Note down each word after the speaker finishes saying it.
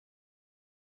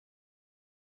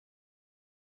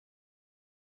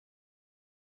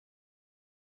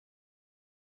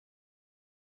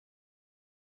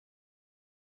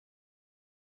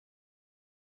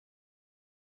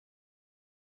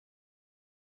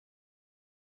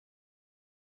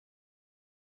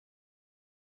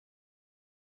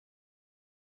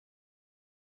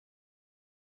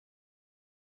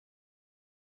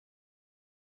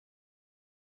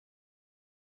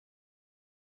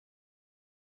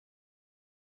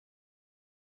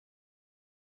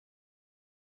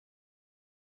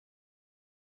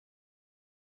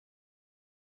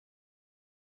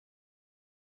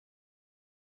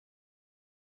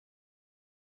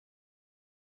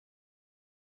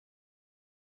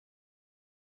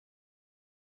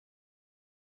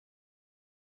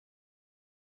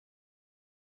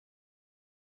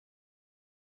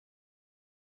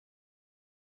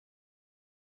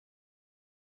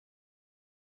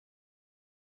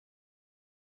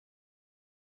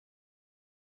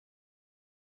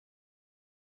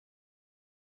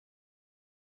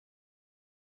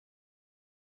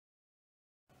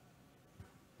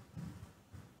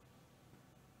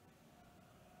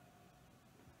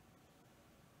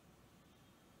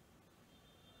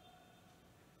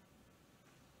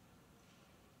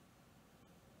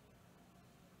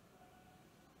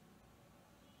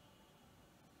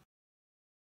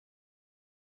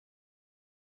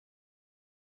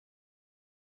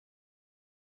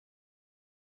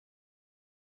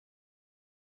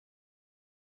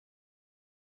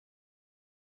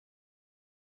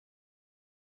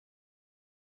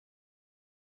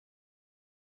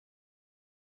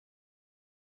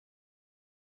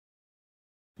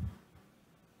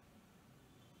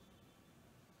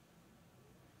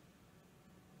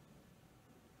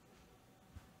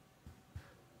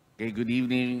Okay, good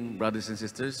evening, brothers and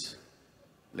sisters.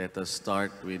 Let us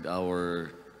start with our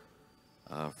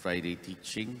Friday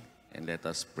teaching and let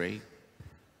us pray.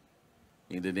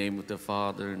 In the name of the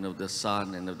Father, and of the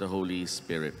Son, and of the Holy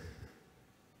Spirit.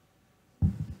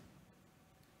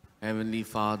 Heavenly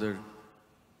Father,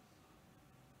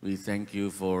 we thank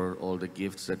you for all the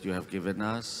gifts that you have given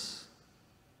us,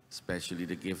 especially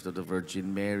the gift of the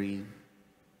Virgin Mary,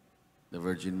 the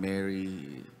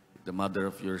mother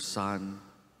of your Son,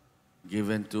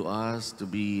 given to us to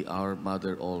be our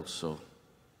mother also.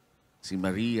 Si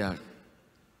Maria,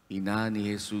 ina ni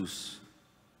Jesus,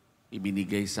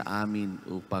 ibinigay sa amin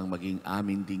upang maging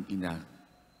amin ding ina.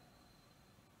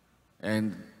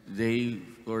 And today,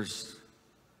 of course,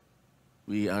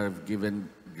 we are given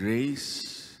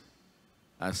grace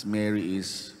as Mary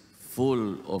is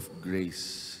full of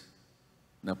grace,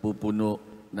 napupuno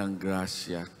ng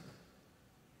grasya,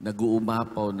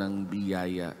 nag-uumapaw ng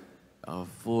biyaya,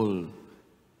 full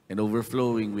and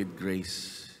overflowing with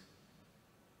grace.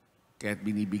 Kaya't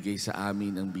binibigay sa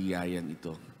amin ang biyayang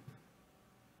ito.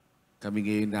 Kami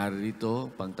ngayon narito,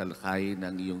 pangtalakayin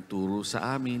ang iyong turo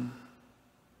sa amin,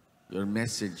 your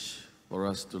message for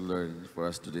us to learn, for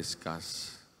us to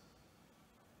discuss.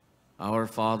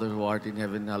 Our Father who art in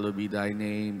heaven, hallowed be thy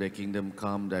name. Thy kingdom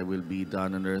come, thy will be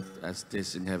done on earth as it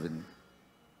is in heaven.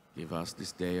 Give us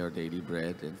this day our daily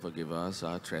bread, and forgive us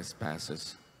our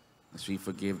trespasses, as we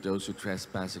forgive those who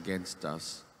trespass against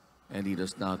us. And lead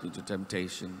us not into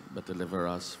temptation, but deliver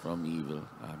us from evil.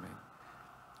 Amen.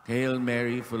 Hail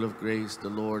Mary, full of grace, the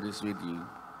Lord is with you.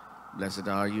 Blessed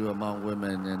are you among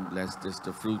women, and blessed is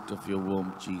the fruit of your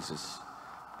womb, Jesus.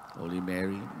 Holy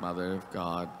Mary, Mother of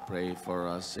God, pray for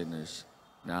us sinners,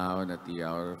 now and at the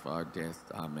hour of our death.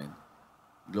 Amen.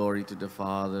 Glory to the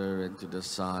Father, and to the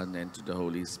Son, and to the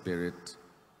Holy Spirit,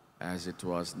 as it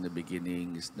was in the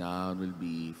beginning, is now, and will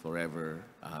be forever.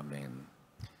 Amen.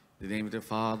 In the name of the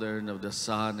Father, and of the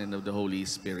Son, and of the Holy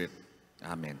Spirit.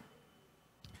 Amen.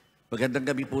 Magandang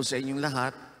gabi po sa inyong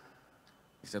lahat.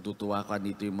 Natutuwa ko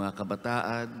dito yung mga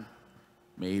kabataan,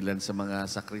 may ilan sa mga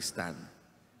sakristan.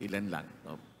 Ilan lang,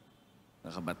 no?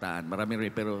 Mga kabataan. Marami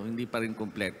rin, pero hindi pa rin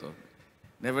kompleto.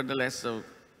 Nevertheless,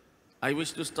 I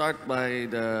wish to start by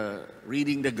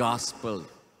reading the Gospel.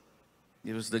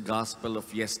 It was the Gospel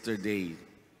of yesterday.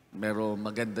 Pero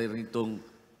maganda rin itong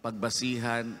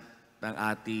pagbasihan ng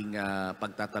ating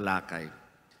pagtatalakay.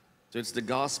 So it's the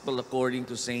Gospel according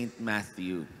to Saint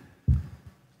Matthew.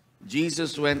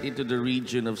 Jesus went into the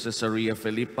region of Caesarea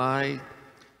Philippi,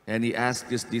 and he asked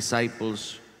his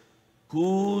disciples,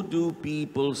 "Who do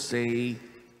people say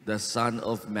the Son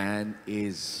of Man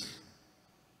is?"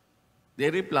 They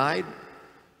replied,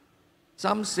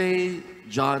 "Some say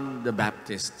John the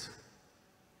Baptist,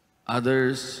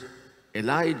 others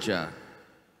Elijah,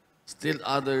 still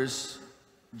others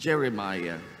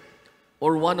Jeremiah,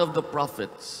 or one of the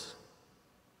prophets."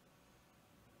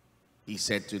 He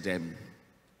said to them,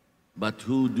 "But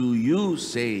who do you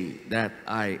say that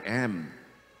I am?"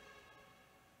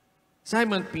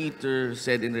 Simon Peter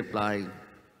said in reply,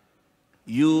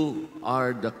 "You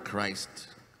are the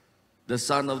Christ, the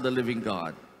Son of the living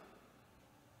God."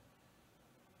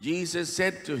 Jesus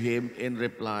said to him in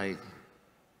reply,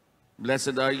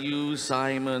 "Blessed are you,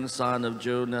 Simon, son of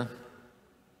Jonah,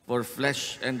 for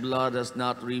flesh and blood has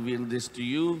not revealed this to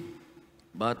you,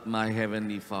 but my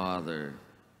heavenly Father.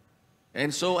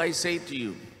 And so I say to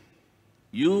you,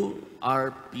 you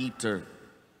are Peter,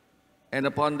 and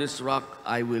upon this rock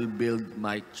I will build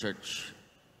my church,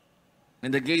 and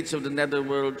the gates of the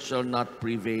netherworld shall not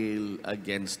prevail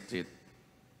against it.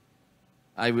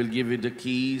 I will give you the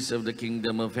keys of the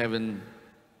kingdom of heaven.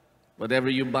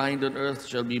 Whatever you bind on earth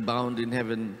shall be bound in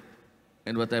heaven,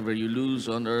 and whatever you loose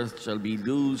on earth shall be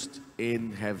loosed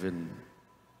in heaven."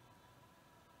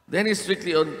 Then he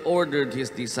strictly ordered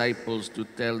his disciples to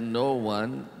tell no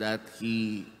one that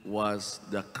he was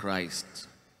the Christ.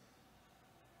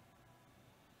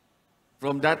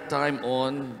 From that time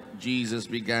on, Jesus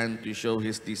began to show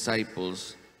his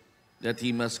disciples that he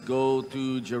must go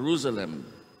to Jerusalem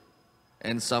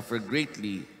and suffer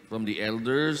greatly from the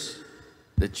elders,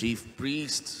 the chief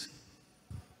priests,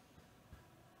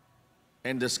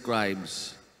 and the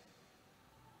scribes,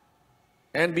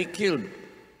 and be killed,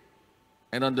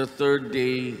 and on the third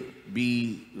day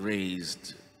be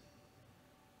raised.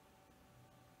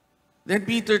 Then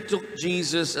Peter took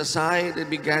Jesus aside and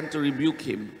began to rebuke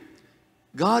him.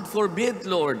 "God forbid,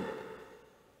 Lord.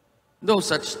 No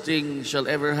such thing shall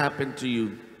ever happen to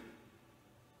you."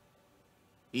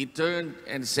 He turned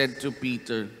and said to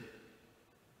Peter,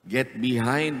 "Get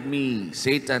behind me,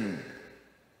 Satan.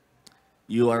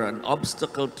 You are an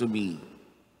obstacle to me.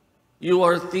 You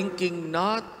are thinking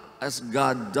not as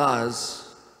God does,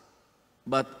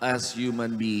 but as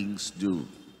human beings do.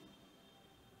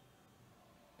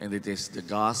 And it is the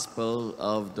gospel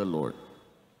of the Lord.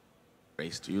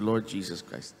 Praise to you, Lord Jesus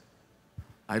Christ.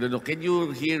 I don't know, can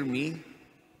you hear me?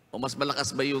 O mas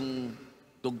malakas ba yung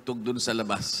tugtog dun sa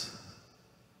labas?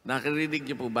 Nakarinig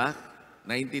niyo po ba?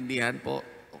 Naintindihan po?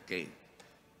 Okay.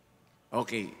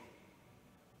 Okay.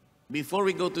 Before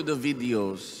we go to the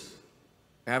videos,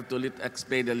 I have to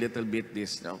explain a little bit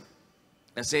this now.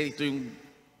 Kasi ito yung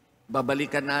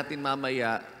babalikan natin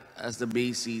mamaya as the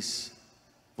basis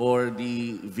for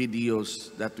the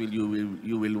videos that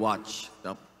you will watch.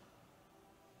 No?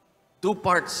 Two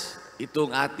parts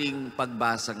itong ating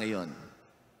pagbasa ngayon.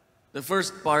 The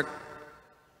first part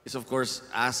is of course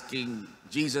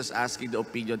Jesus asking the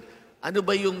opinion, ano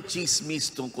ba yung chismis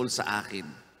tungkol sa akin?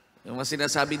 Yung mga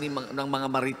sinasabi ng mga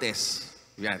marites.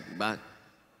 Yan, diba?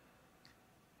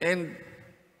 And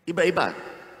iba-iba.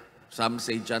 Some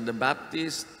say John the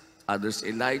Baptist, others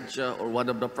Elijah, or one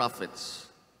of the prophets.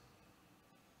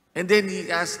 And then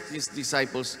he asked his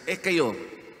disciples, kayo,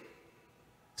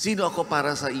 sino ako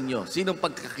para sa inyo? Sinong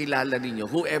pagkakilala ninyo?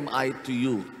 Who am I to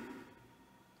you?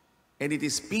 And it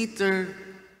is Peter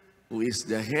who is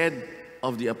the head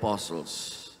of the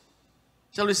apostles.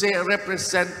 Shall we say a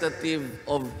representative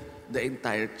of the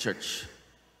entire church,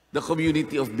 the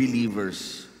community of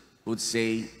believers would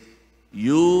say,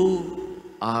 you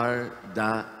are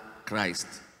the Christ.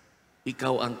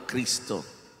 Ikaw ang Kristo.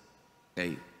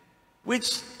 Okay.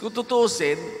 Which, kung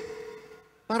tutusin,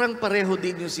 parang pareho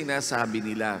din yung sinasabi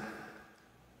nila.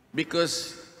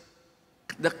 Because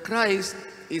the Christ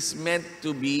is meant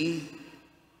to be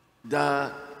the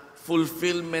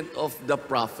fulfillment of the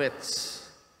prophets.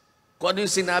 Kung ano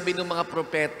yung sinabi ng mga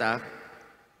propeta,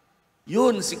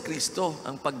 yun si Kristo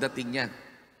ang pagdating niya.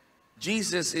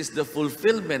 Jesus is the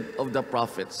fulfillment of the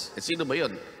prophets. E sino ba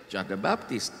yun? John the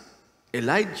Baptist,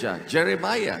 Elijah,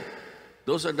 Jeremiah.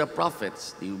 Those are the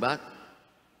prophets, di ba?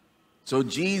 So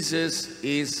Jesus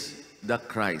is the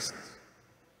Christ.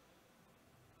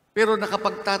 Pero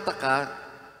nakapagtataka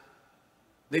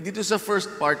na dito sa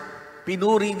first part,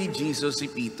 pinuri ni Jesus si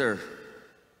Peter.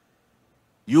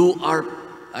 You are,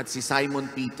 at si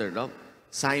Simon Peter, no?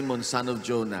 Simon, son of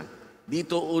Jonah.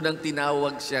 Dito unang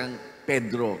tinawag siyang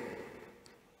Pedro.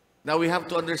 Now we have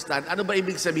to understand, ano ba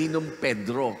ibig sabihin ng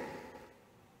Pedro?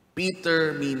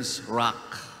 Peter means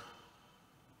rock.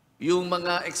 Yung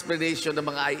mga explanation ng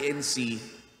mga INC,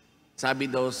 sabi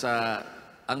daw sa,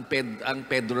 ang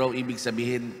Pedro, ibig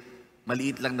sabihin,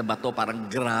 maliit lang na bato, parang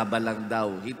graba lang daw.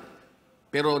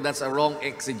 Pero that's a wrong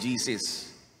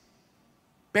exegesis.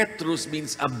 Petrus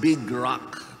means a big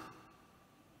rock.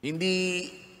 Hindi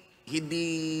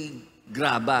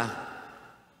graba.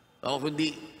 O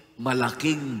kundi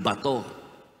malaking bato.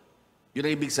 Yun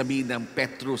ang ibig sabihin ng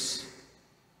Petrus.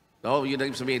 No, yun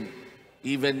ang ibig sabihin.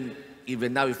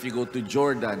 Even now, if you go to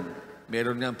Jordan,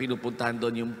 meron nga pinupuntahan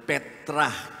doon yung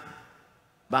Petra.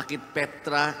 Bakit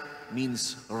Petra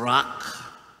means rock,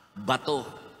 bato.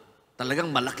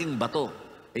 Talagang malaking bato.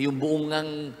 Yung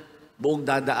buong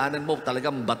dadaanan mo,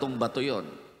 talagang batong-bato yon.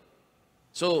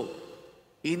 So,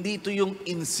 hindi ito yung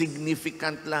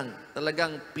insignificant lang.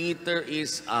 Talagang Peter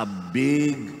is a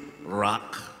big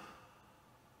rock.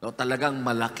 No, talagang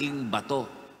malaking bato.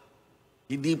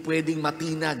 Hindi pwedeng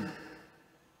matinag.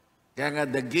 Kaya nga,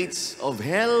 the gates of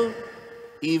hell,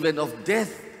 even of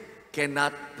death,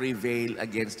 cannot prevail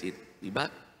against it.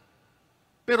 Diba?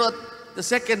 Pero at the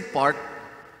second part,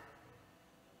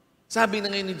 sabi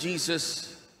na ngayon ni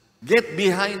Jesus, get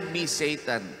behind me,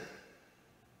 Satan.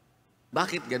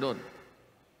 Bakit ganon?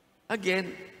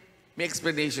 Again, may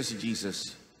explanation si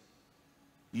Jesus.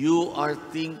 You are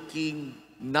thinking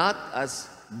not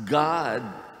as God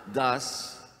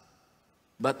does,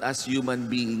 but as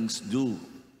human beings do.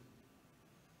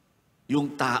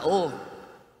 Yung tao,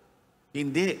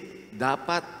 hindi.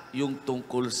 Dapat yung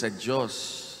tungkol sa Diyos.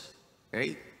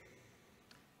 Okay?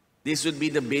 This would be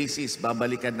the basis.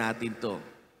 Babalikan natin to.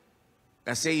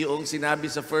 Kasi yung sinabi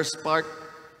sa first part,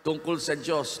 tungkol sa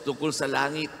Diyos, tungkol sa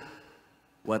langit.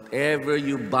 Whatever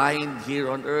you bind here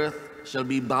on earth shall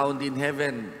be bound in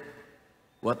heaven.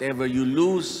 Whatever you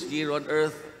loose here on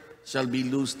earth shall be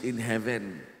loosed in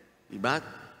heaven. Diba?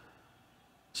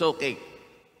 So, okay.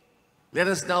 Let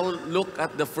us now look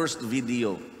at the first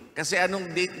video. Kasi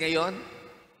anong date ngayon?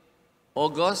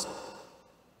 August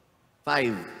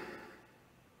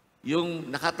 5.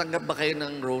 Yung nakatanggap ba kayo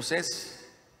ng roses?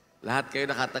 Lahat kayo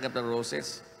nakatanggap ng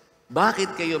roses?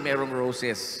 Bakit kayo merong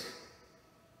roses?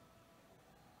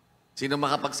 Sino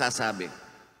makapagsasabi?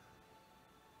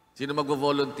 Sino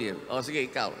mag-volunteer? O sige,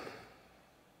 ikaw.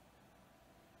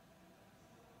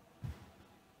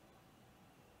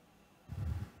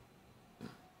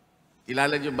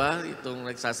 Kilala niyo ba itong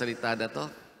nagsasalita na to?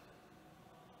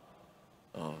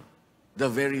 Oh.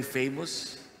 The very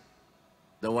famous,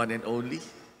 the one and only.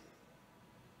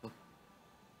 Oh.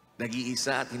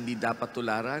 Nag-iisa at hindi dapat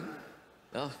tularan.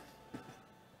 No?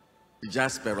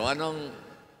 Jasper,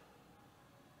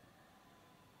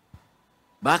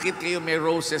 bakit kayo may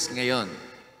roses ngayon?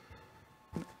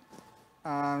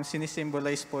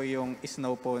 Sinisimbolize po yung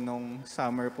snow po nung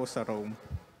summer po sa Rome.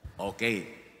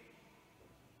 Okay.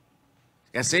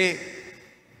 Kasi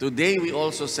today we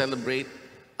also celebrate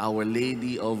Our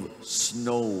Lady of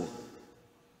Snow.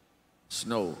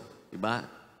 Snow, diba?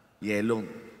 Yelong,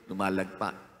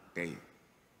 lumalagpa. Okay.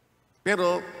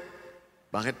 Pero,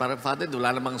 bakit parang Father,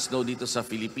 wala namang snow dito sa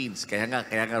Philippines? Kaya nga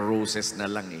roses na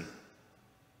lang eh.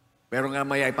 Pero nga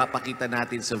maya ipapakita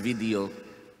natin sa video.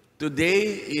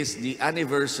 Today is the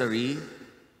anniversary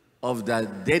of the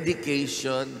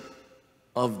dedication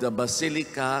of the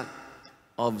Basilica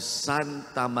of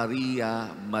Santa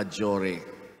Maria Maggiore.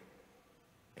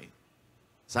 Okay.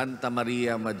 Santa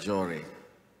Maria Maggiore.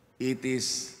 It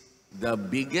is the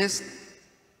biggest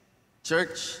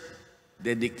church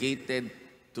dedicated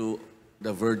to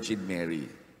the Virgin Mary.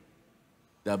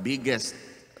 The biggest,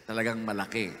 talagang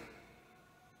malaki.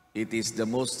 It is the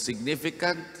most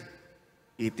significant.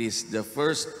 It is the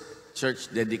first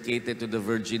church dedicated to the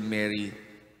Virgin Mary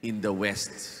in the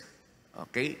West.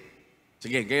 Okay?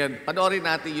 Sige, ngayon, panoorin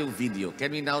natin yung video. Can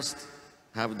we now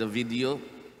have the video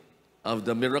of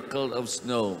the miracle of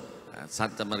snow at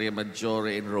Santa Maria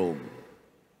Maggiore in Rome?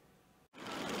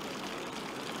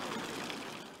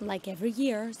 Like every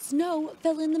year, snow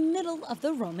fell in the middle of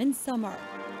the Roman summer.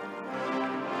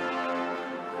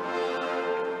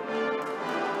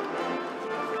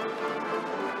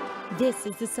 This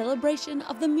is the celebration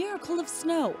of the miracle of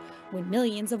snow, when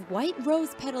millions of white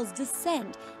rose petals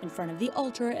descend in front of the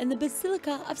altar in the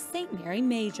Basilica of St. Mary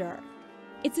Major.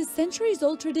 It's a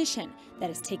centuries-old tradition that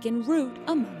has taken root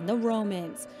among the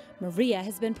Romans. Maria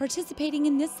has been participating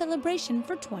in this celebration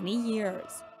for 20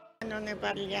 years. There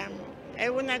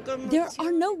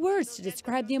are no words to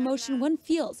describe the emotion one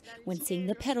feels when seeing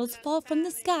the petals fall from the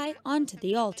sky onto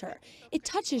the altar. It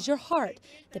touches your heart.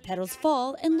 The petals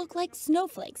fall and look like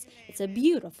snowflakes. It's a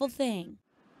beautiful thing.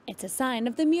 It's a sign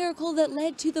of the miracle that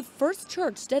led to the first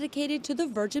church dedicated to the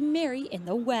Virgin Mary in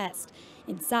the West.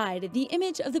 Inside, the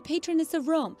image of the patroness of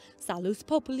Rome, Salus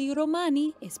Populi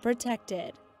Romani, is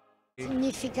protected. It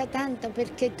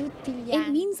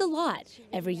means a lot.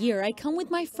 Every year I come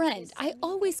with my friend. I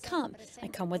always come. I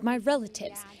come with my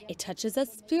relatives. It touches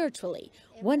us spiritually.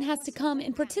 One has to come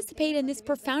and participate in this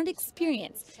profound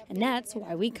experience, and that's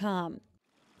why we come.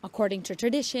 According to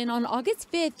tradition, on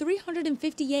August 5th,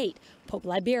 358, Pope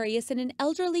Liberius and an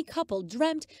elderly couple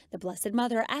dreamt the Blessed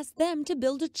Mother asked them to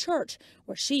build a church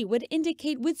where she would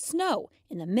indicate with snow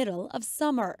in the middle of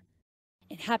summer.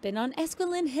 It happened on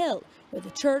Esquilin Hill, where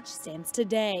the church stands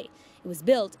today. It was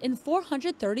built in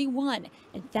 431,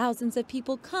 and thousands of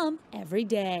people come every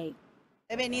day.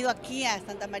 I've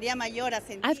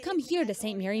come here to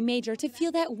St. Mary Major to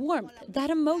feel that warmth, that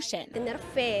emotion.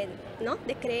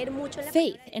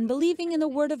 Faith and believing in the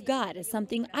Word of God is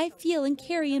something I feel and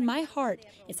carry in my heart.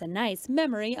 It's a nice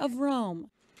memory of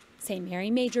Rome. St. Mary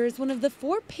Major is one of the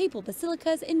 4 papal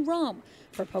basilicas in Rome.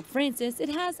 For Pope Francis, it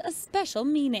has a special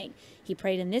meaning. He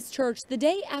prayed in this church the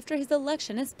day after his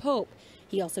election as Pope.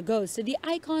 He also goes to the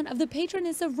icon of the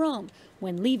patroness of Rome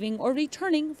when leaving or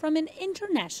returning from an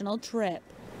international trip.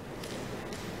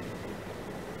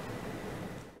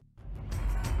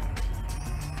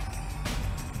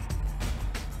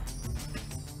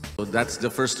 So that's the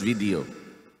first video.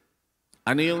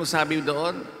 Ano yung sabi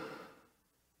doon?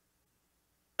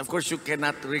 Of course, you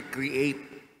cannot recreate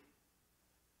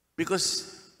because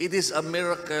it is a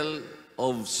miracle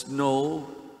of snow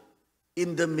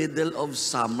in the middle of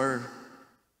summer.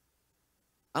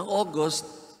 Ang August,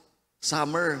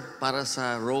 summer para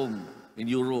sa Rome, in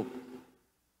Europe.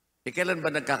 E kailan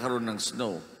ba nagkakaroon ng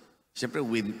snow? Siyempre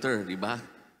winter, di ba?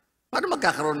 Paano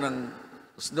magkakaroon ng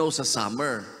snow sa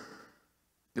summer?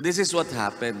 This is what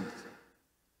happened.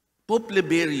 Pope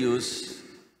Liberius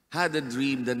had a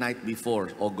dream the night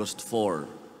before, August 4.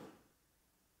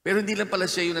 Pero hindi lang pala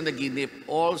siya yung nanaginip.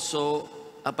 Also,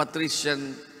 a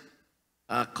patrician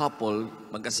couple,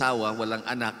 mag-asawa, walang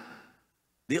anak,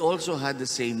 they also had the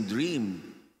same dream.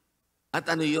 At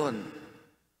ano yon?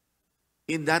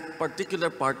 In that particular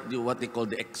part, what they call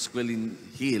the Esquilin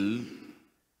Hill,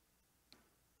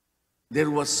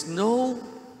 there was snow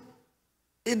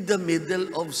in the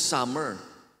middle of summer.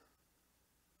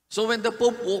 So when the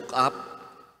Pope woke up,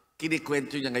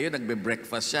 kinikwento niya ngayon,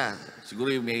 nagbe-breakfast siya. Siguro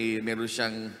yung meron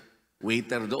siyang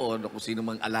waiter doon o kung sino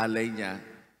mang alalay niya.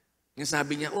 Yung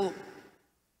sabi niya, oh,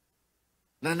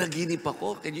 nanaginip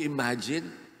ako. Can you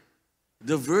imagine?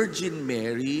 The Virgin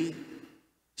Mary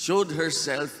showed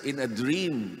herself in a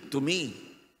dream to me.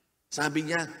 Sabi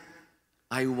niya,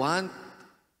 I want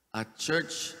a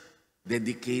church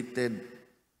dedicated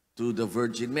to the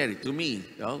Virgin Mary, to me,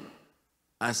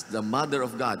 as the Mother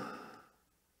of God.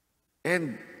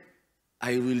 And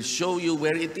I will show you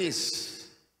where it is,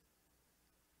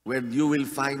 where you will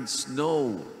find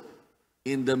snow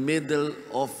in the middle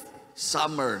of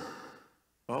summer.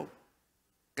 Oh.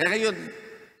 Kaya ngayon,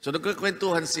 so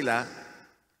nagkukwentuhan sila,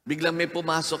 biglang may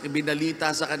pumasok,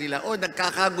 ibinalita sa kanila, oh,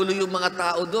 nagkakagulo yung mga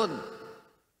tao doon.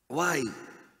 Why?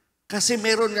 Kasi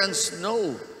meron ng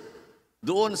snow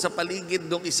doon sa paligid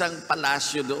ng isang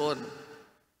palasyo doon.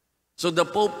 So the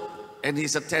Pope and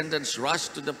his attendants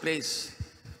rushed to the place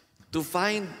to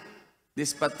find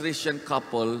this patrician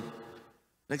couple.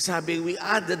 Nagsabi, we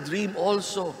had the dream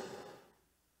also.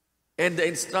 And the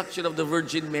instruction of the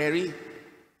Virgin Mary,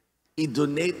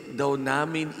 i-donate daw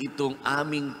namin itong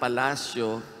aming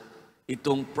palasyo,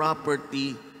 itong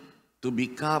property, to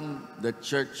become the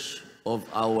Church of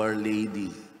Our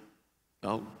Lady.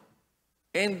 No?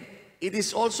 And it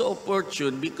is also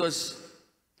opportune because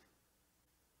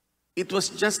it was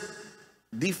just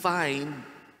defined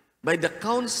by the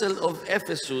Council of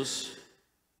Ephesus.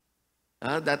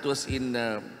 That was in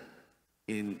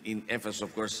Ephesus,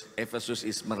 of course. Ephesus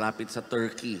is malapit sa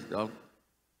Turkey. No?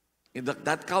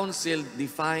 That council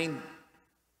defined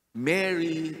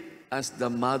Mary as the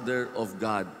Mother of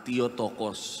God,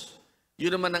 Theotokos.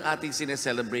 Yun naman ang ating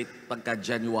sineselebrate pagka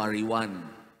January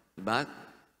 1. Diba?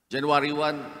 January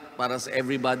 1, para sa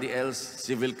everybody else,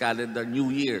 civil calendar, New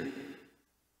Year.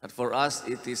 But for us,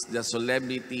 it is the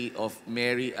solemnity of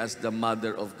Mary as the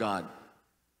Mother of God.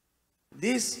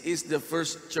 This is the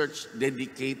first church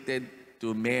dedicated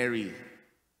to Mary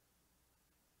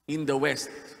in the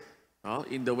West.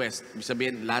 In the West. Ibig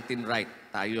sabihin, Latin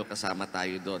Rite. Tayo, kasama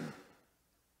tayo doon.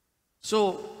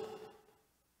 So,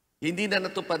 hindi na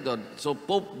natupad doon. So,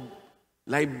 Pope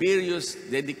Liberius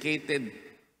dedicated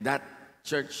that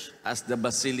church as the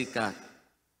Basilica.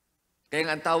 Kaya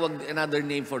ang tawag, another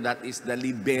name for that is the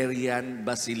Liberian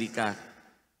Basilica.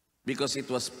 Because it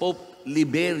was Pope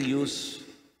Liberius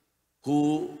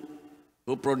who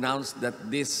pronounced that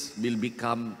this will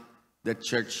become the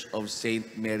Church of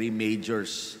Saint Mary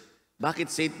Majors. Bakit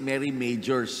Saint Mary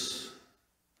Majors?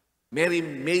 Mary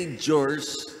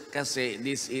Majors kasi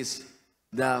this is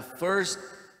the first,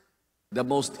 the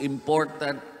most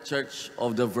important church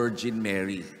of the Virgin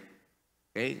Mary.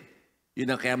 Okay?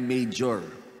 Yun ang kaya major.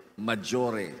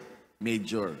 Majore.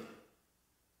 Major.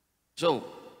 So,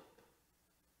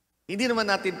 hindi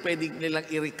naman natin pwedeng nilang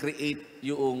i-recreate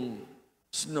yung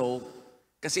snow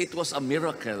kasi it was a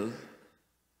miracle.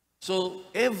 So,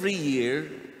 every year,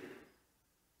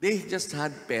 they just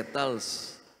had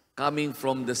petals coming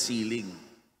from the ceiling.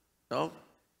 No?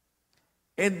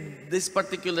 And this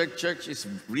particular church is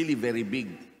really very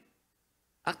big.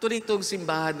 Actually, itong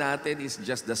simbahan natin is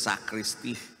just the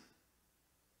sacristy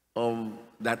of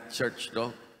that church,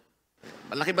 no?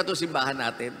 Malaki ba ito simbahan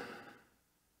natin?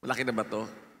 Malaki na ba ito?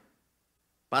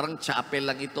 Parang chapel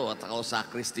lang ito at ako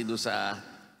sacristy doon sa...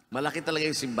 Malaki talaga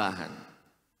yung simbahan.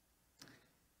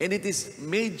 And it is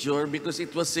major because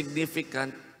it was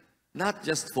significant not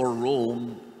just for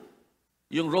Rome.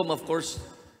 Yung Rome, of course,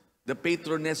 the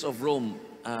patroness of Rome,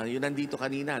 yun nandito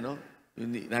kanina, no?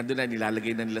 Nandun na,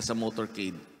 nilalagay na nila sa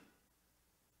motorcade.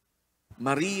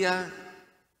 Maria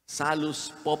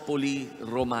Salus Populi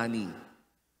Romani.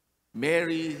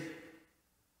 Mary,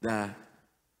 the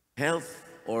health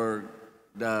or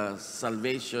the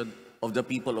salvation of the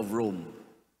people of Rome.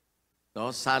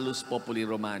 No? Salus Populi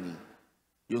Romani.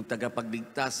 Yung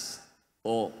tagapagligtas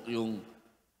o yung,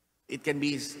 it can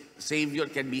be savior,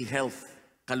 it can be health,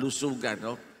 kalusugan.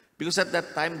 No? Because at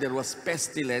that time, there was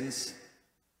pestilence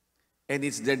and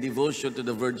it's their devotion to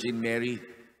the Virgin Mary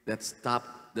that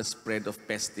stopped the spread of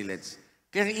pestilence.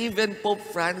 Kaya even Pope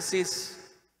Francis,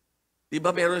 di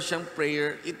ba meron siyang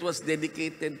prayer, it was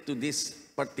dedicated to this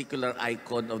particular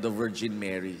icon of the Virgin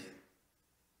Mary.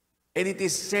 And it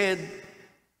is said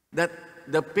that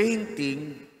the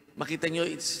painting, makita nyo,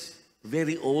 it's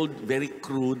very old, very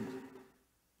crude.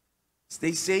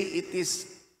 They say it is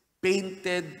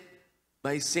painted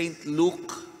by Saint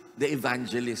Luke the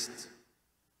Evangelist.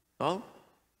 No?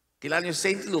 Kilala nyo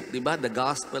Saint Luke, di ba? The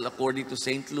Gospel according to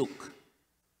Saint Luke.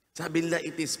 Sabi nila,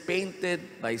 it is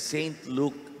painted by Saint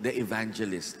Luke the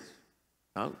Evangelist.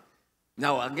 No?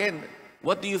 Now, again,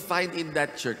 what do you find in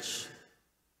that church?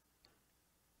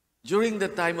 During the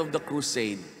time of the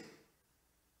crusade,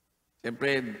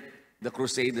 siyempre, the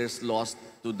Crusaders lost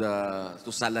to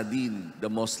Saladin, the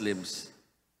Muslims,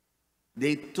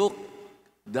 they took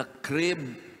the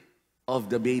crib of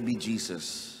the baby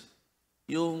Jesus,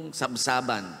 yung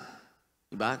sabsaban,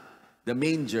 diba? The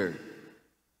manger.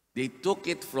 They took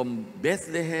it from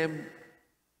Bethlehem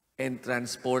and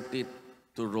transport it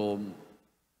to Rome.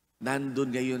 Nandun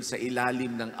ngayon sa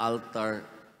ilalim ng altar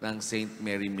ng St.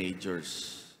 Mary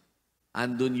Majors.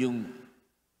 Andun yung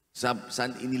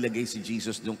saan inilagay si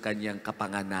Jesus nung kanyang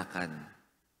kapanganakan.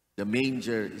 The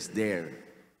manger is there.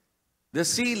 The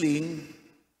ceiling,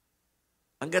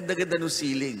 ang ganda-ganda ng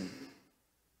ceiling.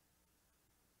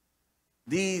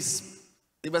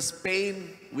 Diba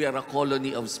Spain, we are a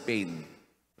colony of Spain.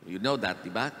 You know that,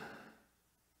 diba?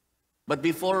 But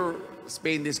before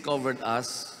Spain discovered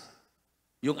us,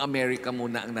 yung America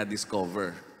muna ang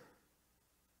na-discover.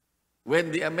 When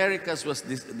the Americas was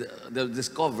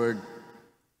discovered,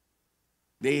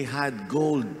 they had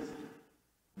gold.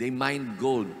 They mined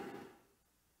gold.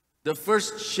 The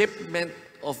first shipment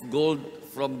of gold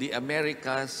from the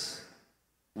Americas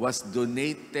was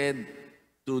donated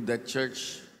to the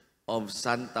Church of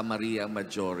Santa Maria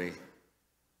Maggiore.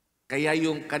 Kaya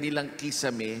yung kanilang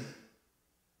kisame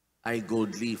ay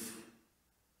gold leaf.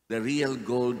 The real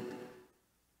gold,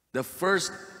 the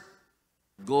first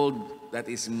gold that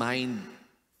is mined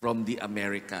from the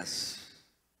Americas,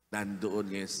 nandoon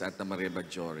ngayon sa Santa Maria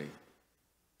Maggiore.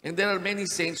 And there are many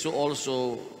saints who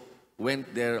also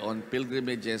went there on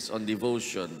pilgrimages, on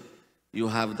devotion. You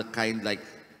have the kind like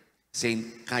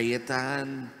Saint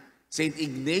Cayetan, Saint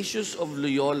Ignatius of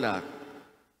Loyola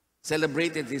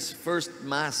celebrated his first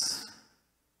Mass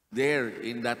there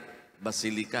in that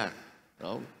basilica,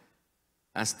 no?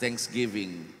 As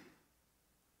thanksgiving.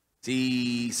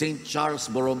 Si Saint Charles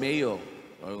Borromeo,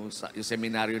 yung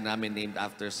seminaryo namin named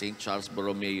after Saint Charles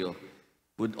Borromeo,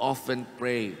 would often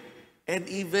pray. And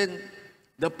even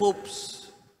the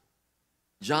popes,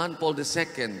 John Paul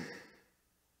II,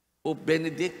 Pope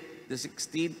Benedict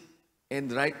XVI, and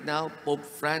right now, Pope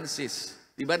Francis.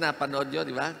 Diba napanood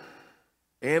yun, diba?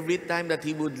 Every time that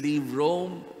he would leave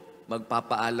Rome,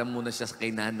 magpapaalam muna siya kay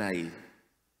nanay.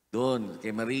 Doon,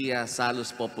 kay Maria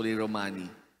Salus Populi Romani.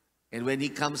 And when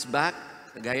he comes back,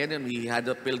 gaya nun, he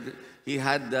had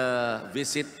a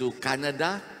visit to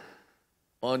Canada.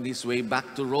 On his way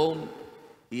back to Rome,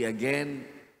 he again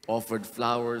offered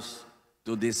flowers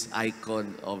to this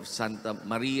icon of Santa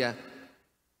Maria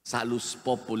Salus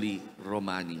Populi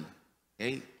Romani.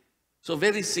 Okay? So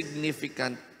very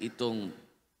significant itong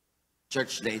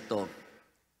church na ito.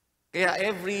 Kaya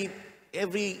every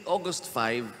August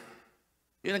 5,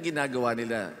 yun ang ginagawa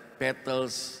nila.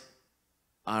 Petals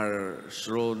are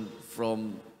thrown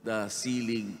from the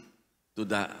ceiling to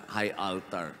the high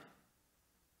altar.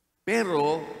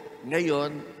 Pero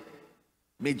ngayon,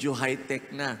 medyo high-tech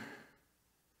na.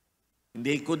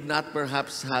 They could not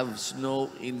perhaps have snow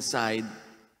inside,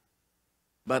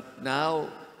 but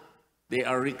now they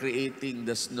are recreating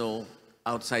the snow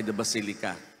outside the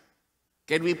basilica.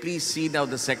 Can we please see now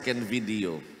the second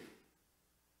video?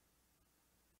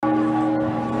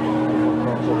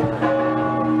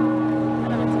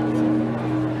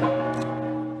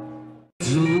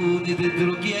 Zoni del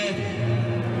droghiere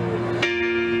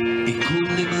e con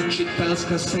le mance in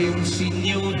tasca sei un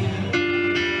signore.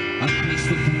 A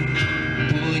questo punto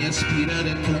puoi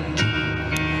aspirare tanto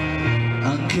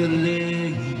anche a lei.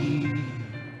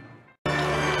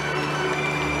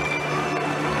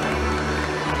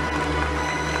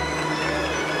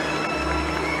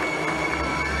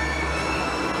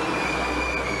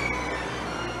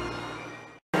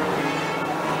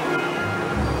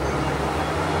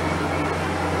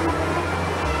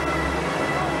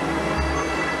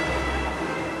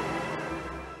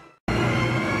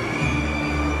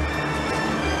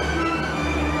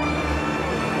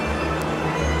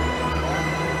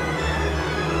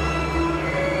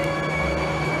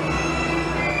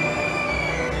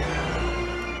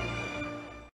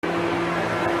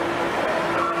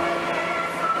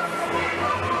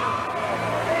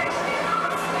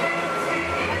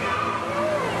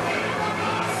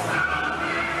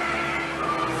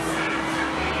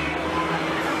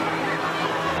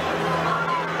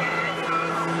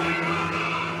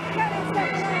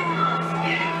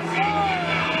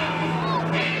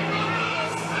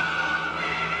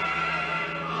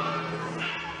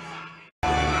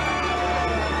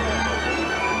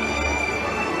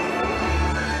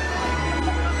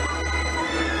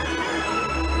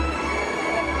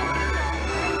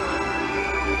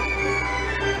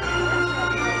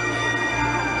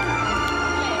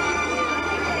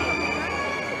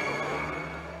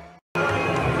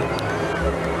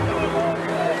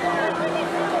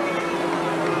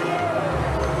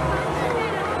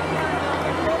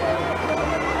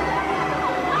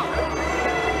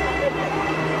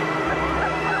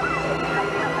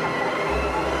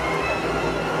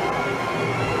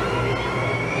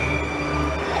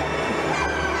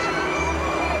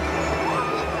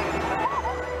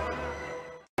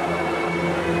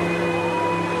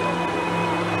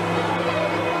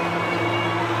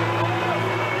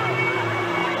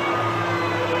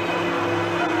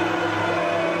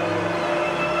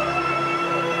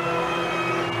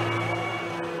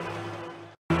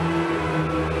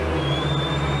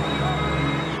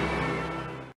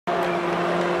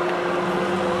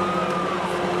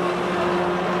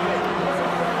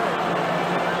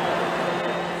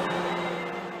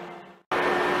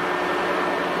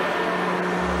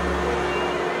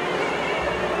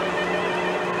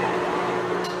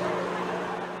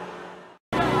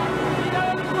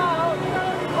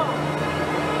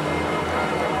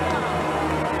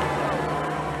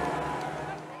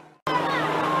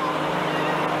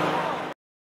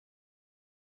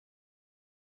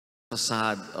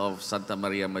 facade of Santa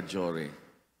Maria Maggiore.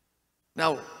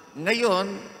 Now,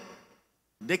 ngayon,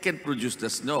 they can produce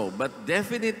the snow, but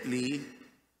definitely,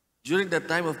 during the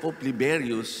time of Pope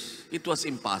Liberius, it was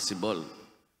impossible.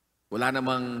 Wala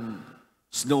namang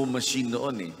snow machine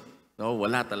noon eh. No,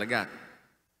 wala talaga.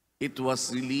 It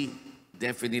was really,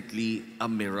 definitely a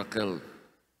miracle.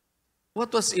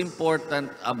 What was important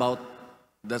about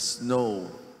the snow?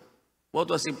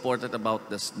 What was important about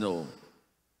the snow?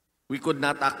 We could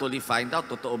not actually find out,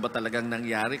 totoo ba talagang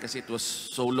nangyari kasi it was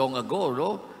so long ago,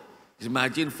 no?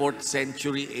 Imagine 4th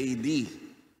century AD.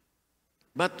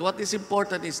 But what is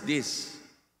important is this.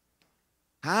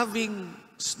 Having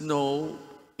snow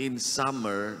in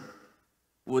summer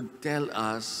would tell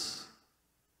us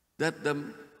that the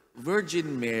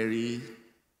Virgin Mary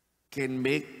can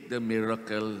make the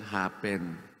miracle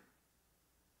happen.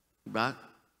 Diba?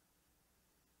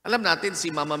 Alam natin si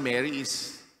Mama Mary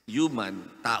is human,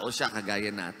 tao siya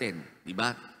kagaya natin, di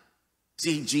ba?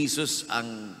 Si Jesus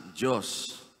ang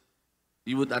Diyos.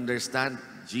 You would understand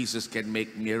Jesus can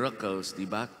make miracles, di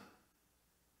ba?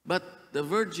 But the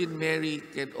Virgin Mary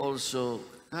can also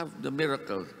have the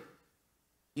miracle.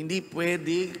 Hindi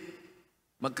pwede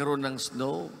magkaroon ng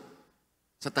snow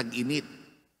sa tag-init.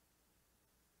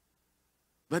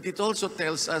 But it also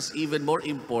tells us even more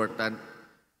important,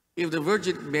 if the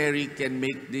Virgin Mary can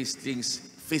make these things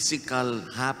physical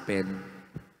happen,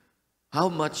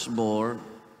 how much more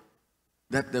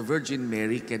that the Virgin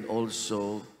Mary can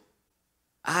also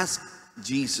ask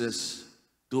Jesus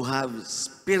to have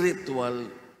spiritual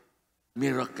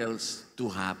miracles to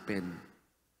happen.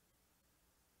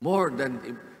 More than,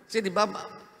 kasi di ba,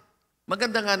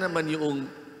 maganda nga naman yung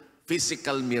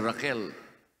physical miracle.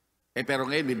 Pero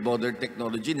ngayon, with modern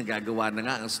technology, nagagawa na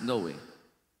nga ang snow eh.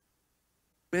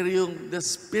 Pero yung the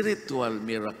spiritual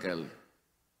miracle,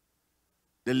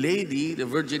 the lady, the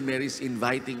Virgin Mary, is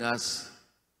inviting us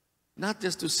not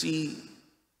just to see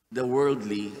the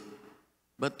worldly,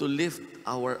 but to lift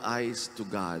our eyes to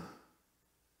God.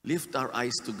 Lift our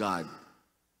eyes to God.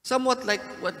 Somewhat like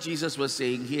what Jesus was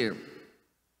saying here.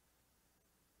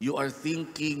 You are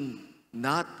thinking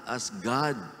not as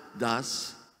God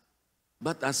does,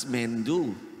 but as men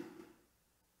do.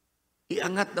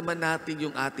 Iangat naman natin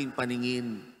yung ating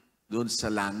paningin doon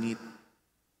sa langit,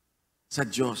 sa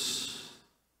Diyos.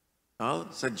 Oh,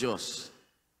 sa Diyos.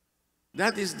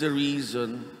 That is the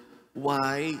reason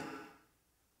why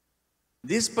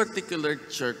this particular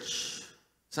church,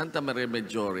 Santa Maria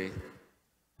Maggiore,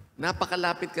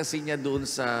 napakalapit kasi niya doon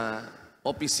sa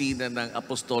opisina ng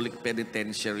Apostolic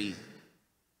Penitentiary.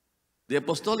 The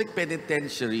Apostolic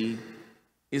Penitentiary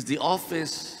is the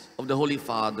office of the Holy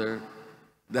Father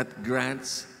that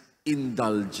grants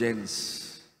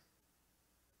indulgence.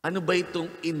 Ano ba itong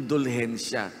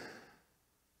indulhensya?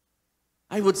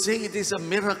 I would say it is a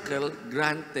miracle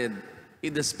granted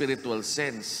in the spiritual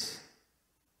sense.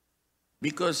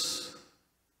 Because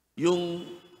yung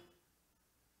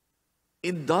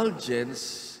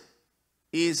indulgence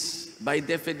is, by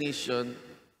definition,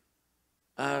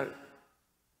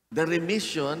 the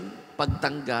remission,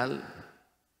 pagtanggal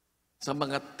sa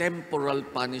mga temporal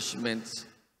punishments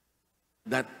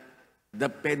that the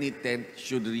penitent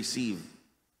should receive.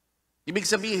 Ibig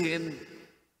sabihin,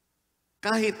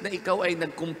 kahit na ikaw ay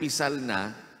nagkumpisal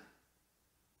na,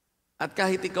 at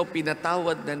kahit ikaw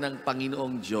pinatawad na ng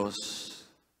Panginoong Diyos,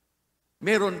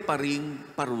 meron pa ring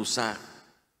parusa.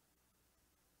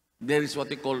 There is what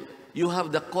we call, you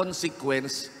have the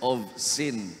consequence of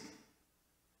sin.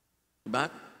 Diba?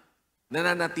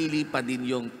 Nananatili pa din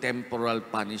yung temporal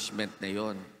punishment na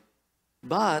yon.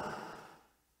 But,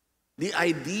 the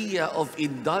idea of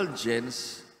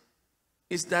indulgence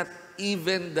is that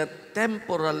even the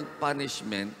temporal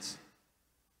punishments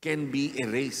can be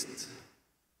erased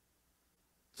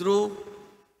through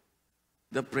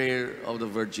the prayer of the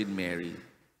Virgin Mary.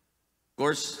 Of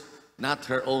course, not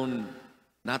her own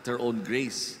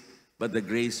grace, but the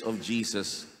grace of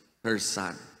Jesus, her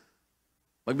Son.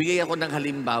 Magbigay ako ng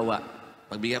halimbawa.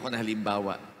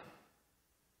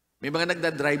 May mga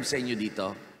nagdadrive sa inyo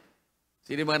dito?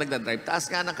 Sino mga nagdadrive?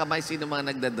 Taas nga ng kamay, sino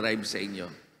mga nagdadrive sa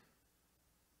inyo?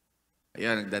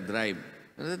 Ayan, nagdadrive.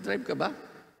 Nagdadrive ka ba?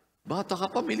 Bata ka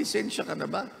pa, may lisensya ka na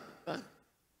ba? Ha?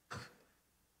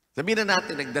 Sabihin na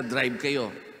natin, nagdadrive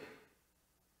kayo.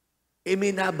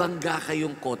 May nabangga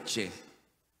kayong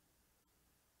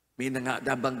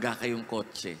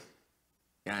kotse.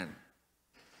 Yan.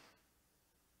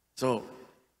 So,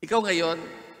 ikaw ngayon,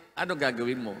 ano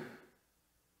gagawin mo?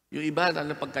 Yung iba,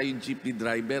 pagka yung jeepney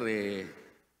driver,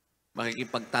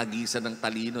 makikipagtagisan ng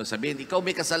talino. Sabihin, ikaw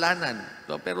may kasalanan.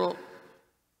 So, pero,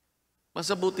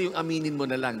 masabuti yung aminin mo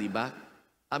na lang, di ba?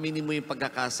 Aminin mo yung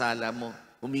pagkakasala mo.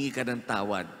 Humingi ka ng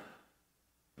tawad.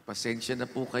 Pasensya na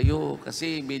po kayo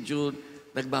kasi medyo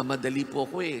nagmamadali po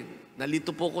ako eh.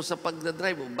 Nalito po ako sa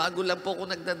pagdadrive. Bago lang po ako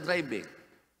nagdadrive eh.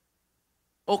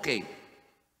 Okay.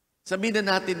 Sabihin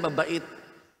na natin mabait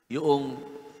yung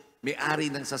may-ari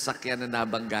ng sasakyan na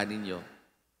nabangga ninyo.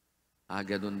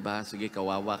 Ganun ba? Sige,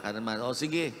 kawawa ka naman. O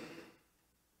sige,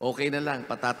 okay na lang,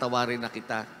 patatawarin na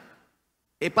kita.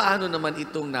 Paano naman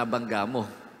itong nabangga mo?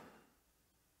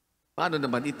 Paano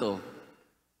naman ito?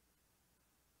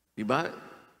 Diba?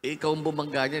 Ikaw ang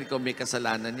bumangga niyan, ikaw may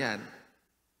kasalanan niyan.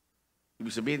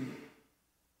 Ibig sabihin,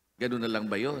 ganun na lang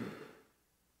ba yun?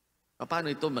 Paano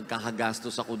ito?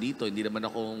 Magkakagastos ako dito, hindi naman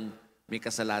akong may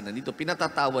kasalanan dito.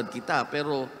 Pinatatawad kita,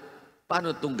 pero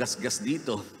paano itong gasgas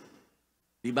dito?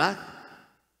 Diba?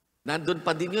 Nandun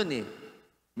pa din yun eh.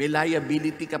 May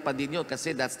liability ka pa din yun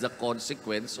kasi that's the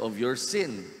consequence of your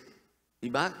sin.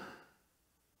 Diba?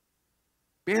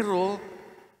 Pero,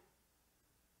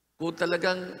 kung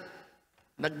talagang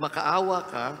nagmakaawa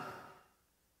ka,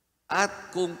 at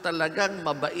kung talagang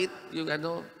mabait yung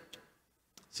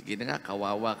sige na nga,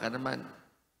 kawawa ka naman.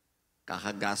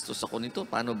 Kakagastos ako nito,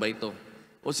 paano ba ito?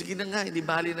 O sige na nga, hindi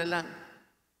bali na lang.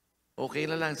 Okay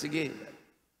na lang, sige.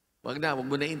 Wag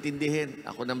mo na intindihin.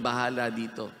 Ako nang bahala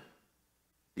dito.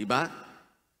 Diba?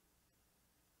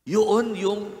 Yun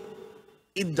yung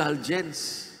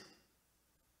indulgence.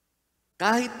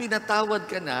 Kahit pinatawad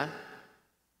ka na,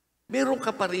 meron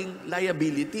ka pa ring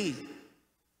liability.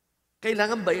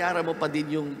 Kailangan bayaran mo pa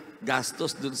din yung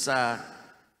gastos dun sa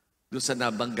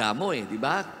nabangga mo di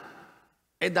ba?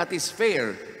 And that is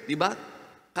fair, di ba?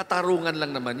 Katarungan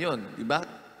lang naman yon, di ba?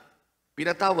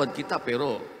 Pinatawad kita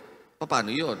pero paano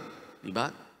yon, di ba?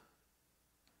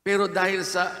 Pero dahil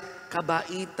sa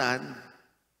kabaitan,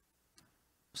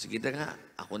 sige na nga,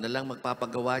 ako na lang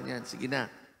magpapagawa niyan, sige na,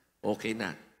 okay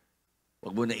na.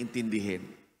 Huwag mo na intindihin.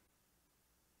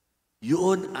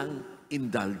 Yun ang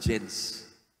indulgence.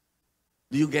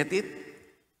 Do you get it?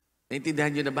 Naintindihan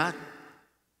niyo na ba?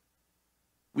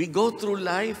 We go through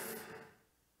life,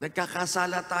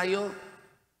 nagkakasala tayo,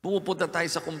 pumupunta tayo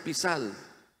sa kumpisal,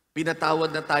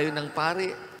 pinatawad na tayo ng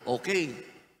pare, okay.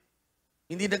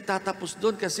 Hindi nagtatapos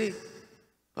doon kasi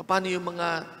paano yung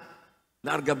mga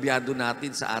naargabyado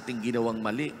natin sa ating ginawang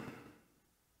mali?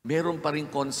 Meron pa rin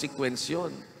consequence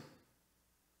yun.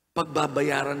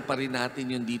 Pagbabayaran pa rin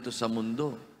natin yun dito sa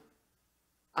mundo.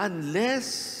 Unless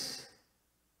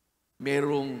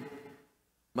merong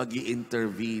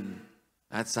magi-intervene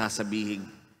at sasabihin,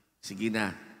 sige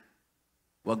na,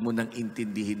 wag mo nang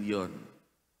intindihin yon.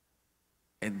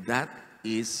 And that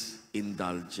is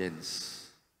indulgence.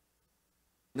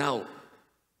 Now,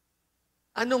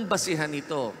 anong basihan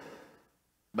ito?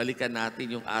 Balikan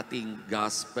natin yung ating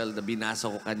gospel na binasa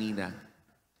ko kanina.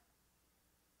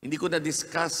 Hindi ko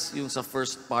na-discuss yung sa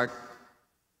first part.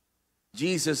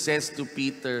 Jesus says to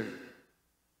Peter,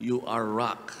 "You are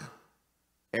rock.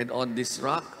 And on this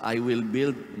rock, I will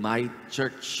build my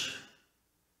church."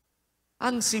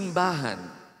 Ang simbahan,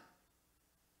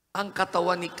 ang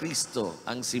katawan ni Kristo,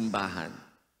 ang simbahan.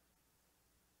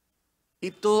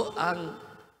 Ito ang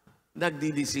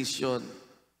nagdidesisyon.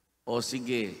 O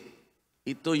sige,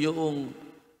 ito yung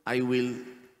I will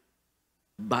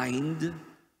bind,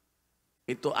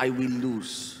 ito I will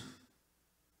loose.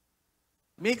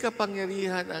 May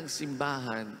kapangyarihan ang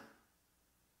simbahan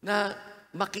na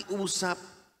makiusap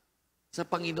sa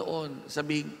Panginoon,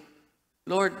 sabihin,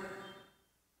 Lord,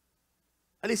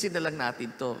 alisin na lang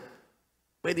natin to.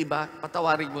 Pwede ba?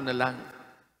 Patawarin mo na lang.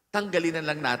 Tanggalin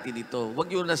na lang natin ito.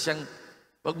 Huwag mo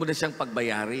na siyang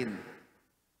pagbayarin.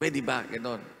 Pwede ba?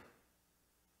 Ganon.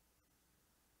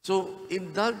 So,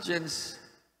 indulgence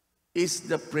is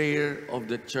the prayer of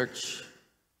the church.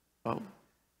 Oh.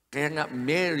 Kaya nga,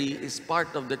 Mary is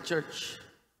part of the church.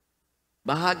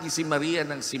 Bahagi si Maria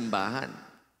ng simbahan.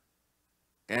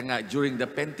 Kaya nga, during the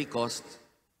Pentecost,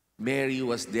 Mary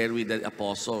was there with the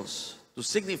apostles to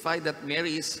signify that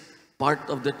Mary is part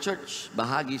of the church.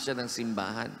 Bahagi siya ng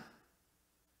simbahan.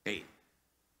 Okay.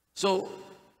 So,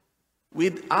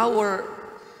 with our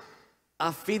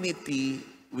affinity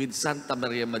with Santa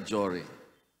Maria Maggiore,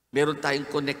 meron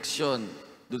tayong connection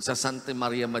dun sa Santa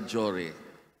Maria Maggiore.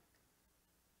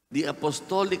 The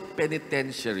Apostolic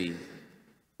Penitentiary,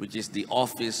 which is the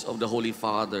office of the Holy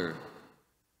Father,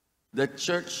 the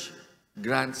church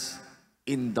grants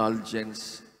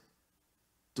indulgence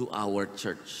to our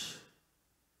church.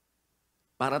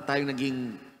 Para tayong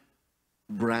naging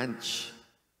branch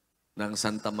ng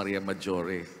Santa Maria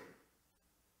Maggiore.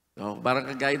 No? Parang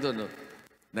kagaya doon, no?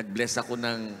 Nag-bless ako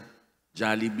ng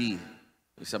Jollibee.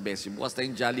 Sa beses. Bukas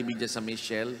tayong Jollibee dyan sa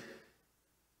Michelle.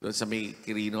 Doon sa may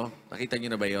Quirino. Nakita niyo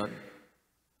na ba yon?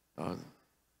 Oh,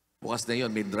 bukas na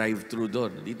yon, may drive-thru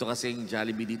doon. Dito kasi yung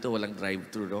Jollibee dito, walang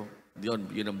drive-thru, no? Yun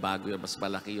ang bago yun, mas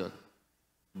malaki yun.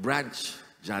 Branch,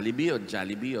 Jollibee yun,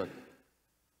 Jollibee yun.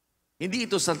 Hindi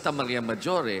ito Santa Maria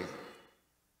Maggiore.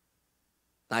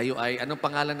 Tayo ay, anong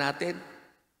pangalan natin?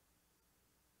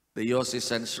 The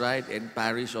Diocesan Shrine and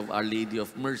Parish of Our Lady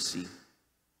of Mercy.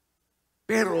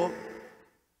 Pero,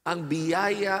 ang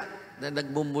biyaya na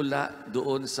nagmumula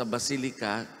doon sa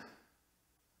Basilica,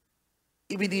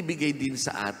 ibinibigay din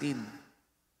sa atin.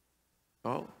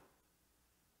 Oh.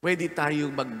 Pwede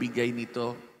tayong magbigay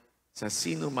nito sa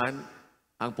sino man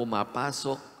ang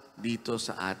pumapasok dito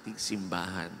sa ating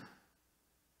simbahan.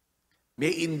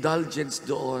 May indulgence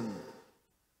doon.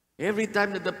 Every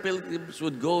time that the pilgrims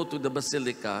would go to the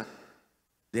Basilica,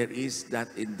 there is that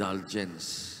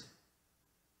indulgence.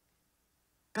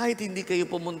 Kahit hindi kayo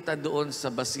pumunta doon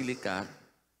sa Basilica,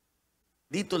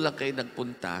 dito lang kayo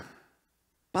nagpunta,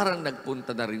 parang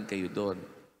nagpunta na rin kayo doon.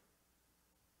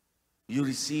 You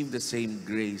receive the same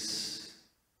grace,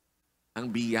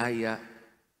 ang biyaya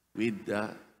with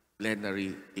the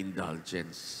plenary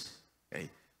indulgence. Okay.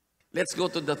 Let's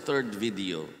go to the third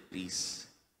video, please.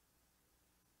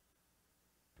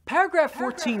 Paragraph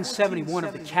 1471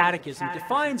 of the Catechism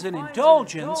defines an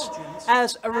indulgence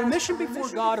as a remission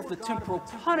before God of the temporal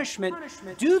punishment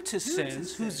due to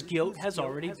sins whose guilt has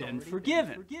already been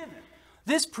forgiven.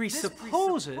 This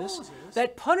presupposes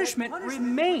that punishment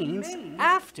remains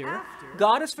after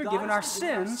God has forgiven our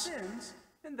sins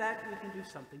and that we can do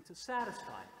something to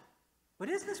satisfy it. But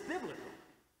is this biblical?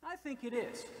 I think it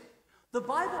is. The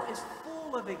Bible is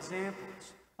full of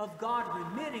examples of God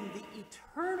remitting the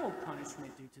eternal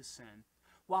punishment due to sin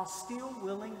while still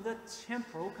willing the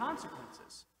temporal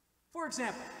consequences. For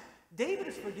example, David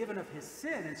is forgiven of his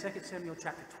sin in 2 Samuel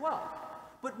chapter 12,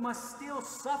 but must still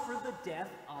suffer the death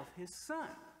of his son.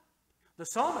 The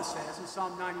psalmist says in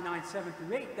Psalm 99,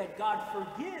 7-8, that God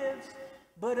forgives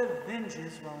but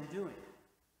avenges wrongdoing.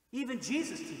 Even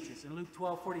Jesus teaches in Luke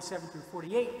 12,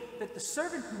 47-48, that the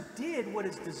servant who did what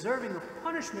is deserving of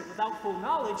punishment without full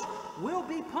knowledge will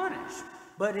be punished,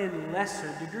 but in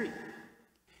lesser degree.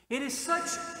 It is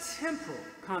such temporal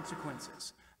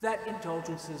consequences that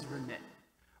indulgences remit.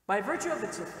 By virtue of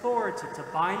its authority to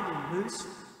bind and loose,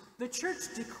 the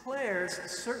Church declares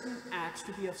certain acts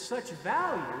to be of such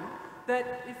value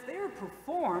that if they are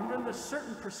performed under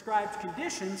certain prescribed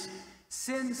conditions,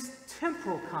 sin's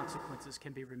temporal consequences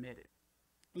can be remitted,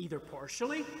 either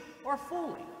partially or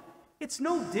fully. It's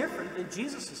no different than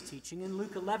Jesus' teaching in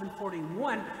Luke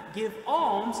 11:41, give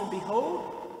alms and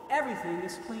behold, everything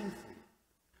is clean for you.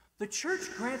 The Church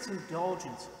grants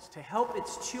indulgences to help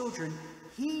its children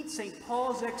heed St.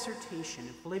 Paul's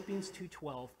exhortation in Philippians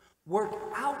 2:12, work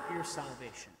out your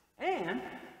salvation, and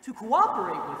to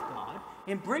cooperate with God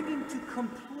in bringing to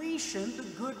completion the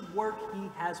good work he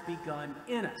has begun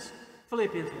in us.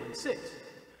 Philippians 1:6.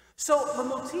 So the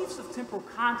motifs of temporal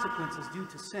consequences due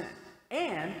to sin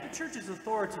and the Church's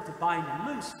authority to bind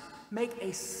and loose make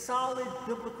a solid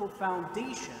biblical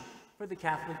foundation for the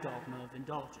Catholic dogma of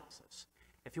indulgences.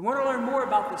 If you want to learn more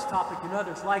about this topic and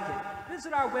others like it,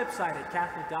 visit our website at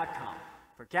Catholic.com.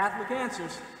 For Catholic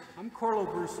Answers, I'm Carlo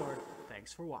Broussard.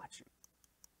 Thanks for watching.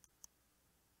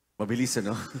 Mabilis,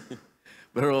 ano?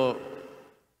 Pero,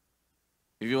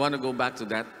 if you want to go back to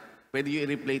that, pwede yung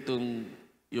i-replay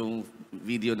yung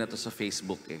video na to sa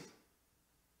Facebook eh.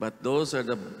 But those are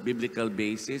the biblical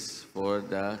basis for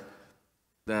the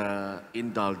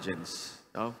indulgence.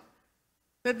 No?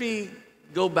 Let me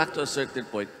go back to a certain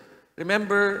point.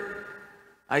 Remember,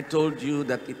 I told you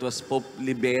that it was Pope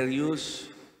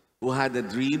Liberius who had a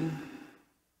dream,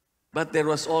 but there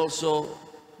was also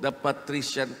the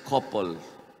patrician couple.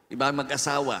 Iba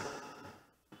mag-asawa,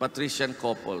 patrician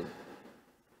couple.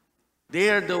 They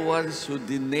are the ones who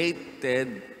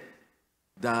donated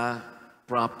the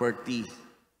property.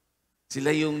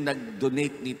 Sila yung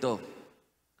nag-donate nito.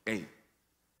 Okay.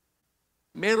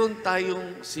 Meron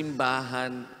tayong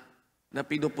simbahan na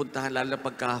pinupuntahan, lalo na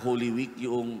pagka Holy Week,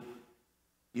 yung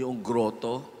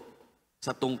grotto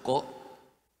sa Tungko.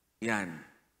 Yan.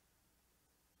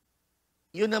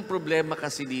 Yun ang problema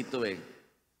kasi dito eh.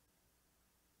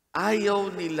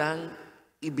 Ayaw nilang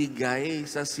ibigay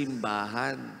sa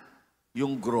simbahan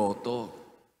yung grotto.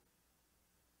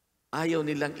 Ayaw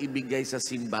nilang ibigay sa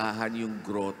simbahan yung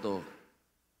grotto.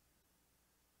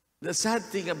 The sad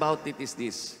thing about it is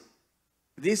this.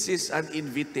 This is an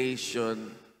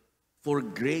invitation for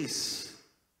grace.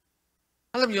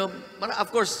 Alam nyo, of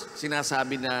course,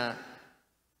 sinasabi na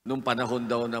nung panahon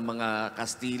daw ng mga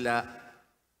Kastila,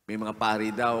 may mga pari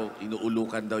daw,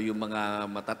 inuulukan daw yung mga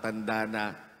matatanda na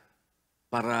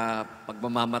para pag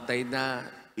mamamatay na,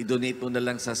 i-donate mo na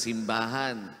lang sa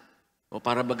simbahan. O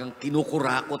para bagang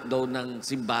kinukurakot daw ng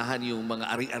simbahan yung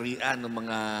mga ari-arian ng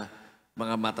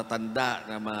mga matatanda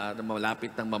na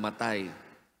malapit ng mamatay.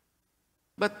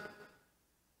 But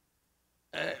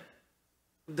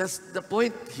the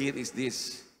point here is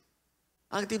this.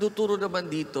 Ang tinuturo naman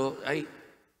dito ay,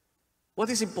 what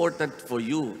is important for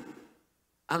you?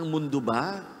 Ang mundo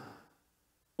ba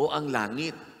o ang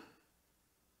langit?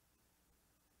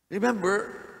 Remember,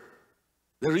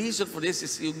 the reason for this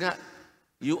is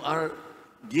you are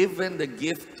given the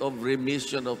gift of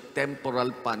remission of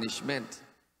temporal punishment.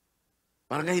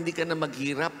 Para nga hindi ka na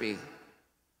maghirap eh.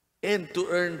 And to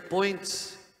earn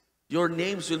points, your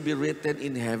names will be written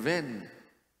in heaven.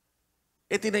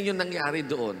 E tinan yung nangyari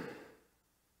doon.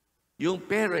 Yung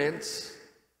parents,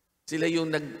 sila yung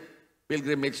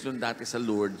nag-pilgrimage nun dati sa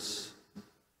Lourdes.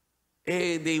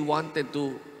 Eh, they wanted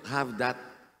to have that,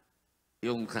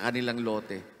 yung sa kanilang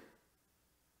lote.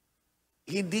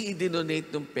 Hindi i-donate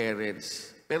ng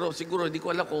parents. Pero siguro, hindi ko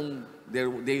alam kung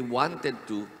they wanted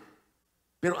to,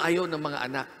 pero ayaw ng mga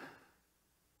anak.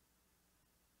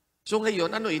 So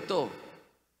ngayon, ano ito?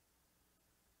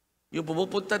 Yung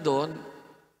pumupunta doon,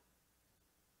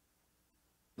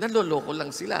 naloloko lang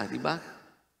sila, di ba?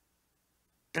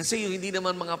 Kasi yung hindi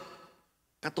naman mga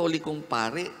Katolikong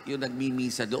pare, yung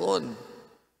nagmimisa doon.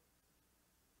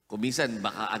 Kumisan,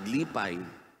 baka aglipay,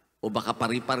 o baka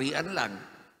pari-parian lang.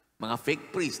 Mga fake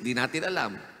priest, di natin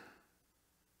alam.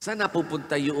 Saan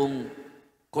napupunta yung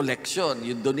collection,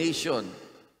 yung donation?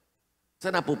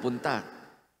 Saan napupunta?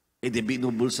 E di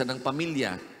binubulsa ng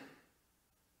pamilya.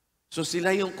 So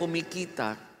sila yung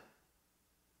kumikita.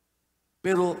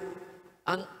 Pero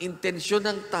ang intensyon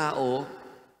ng tao,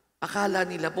 akala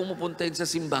nila pumupunta yun sa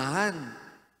simbahan.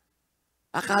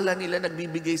 Akala nila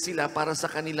nagbibigay sila para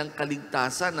sa kanilang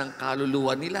kaligtasan ng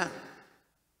kaluluwa nila.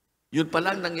 Yun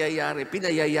palang nangyayari,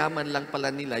 pinayayaman lang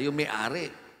pala nila yung may-ari.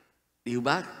 Di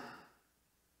ba?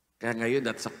 Kaya ngayon,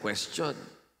 that's a question.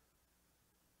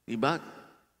 Di ba?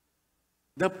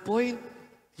 The point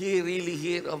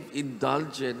here of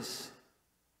indulgence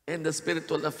and the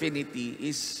spiritual affinity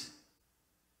is,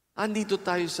 andito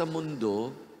tayo sa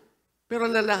mundo, pero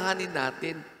lalahanin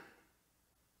natin,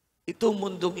 itong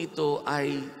mundong ito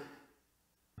ay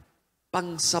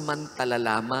pangsamantala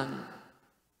lamang.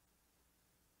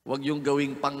 Huwag yung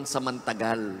gawing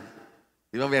pangsamantagal.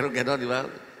 Di ba meron gano'n, di ba?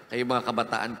 Kayo mga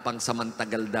kabataan,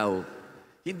 pangsamantagal daw.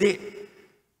 Hindi.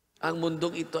 Ang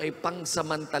mundong ito ay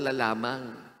pangsamantala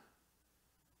lamang.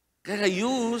 Kaya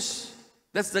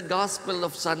that's the gospel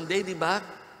of Sunday, di ba?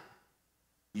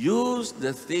 Use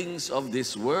the things of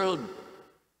this world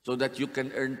so that you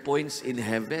can earn points in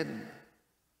heaven.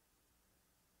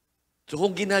 So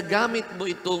kung ginagamit mo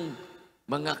itong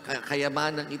mga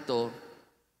kayamanan ito,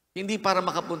 hindi para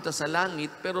makapunta sa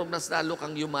langit, pero mas lalo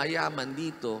kang yumayaman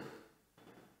dito.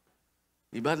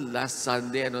 Diba, last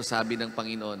Sunday, ano sabi ng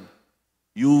Panginoon?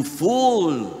 You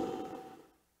fool!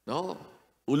 No?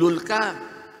 Ulul ka.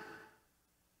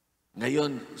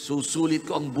 Ngayon, susulit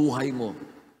ko ang buhay mo.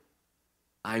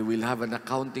 I will have an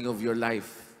accounting of your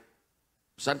life.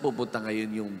 Saan pupunta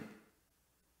ngayon yung...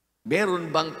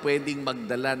 Meron bang pwedeng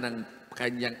magdala ng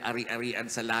kanyang ari-arian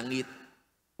sa langit?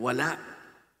 Wala.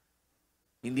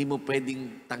 Hindi mo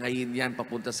pwedeng tangayin yan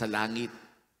papunta sa langit.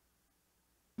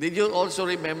 Did you also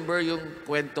remember yung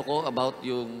kwento ko about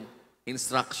yung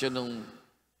instruction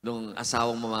nung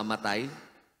asawang mamamatay?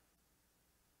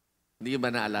 Hindi nyo ba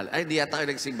naalala? Ay, hindi yata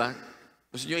kayo nagsimba.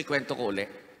 Gusto nyo ikwento ko uli?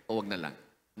 O wag na lang?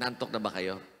 Naantok na ba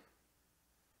kayo?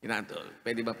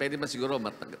 Pwede ba siguro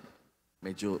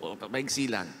medyo maigsi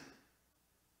lang.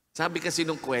 Sabi kasi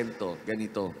nung kwento,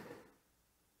 ganito.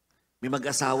 May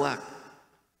mag-asawa.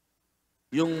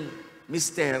 Yung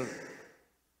mister,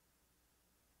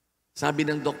 sabi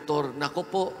ng doktor, naku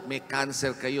po, may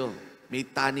cancer kayo. May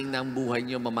taning na ang buhay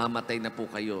nyo, mamamatay na po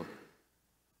kayo.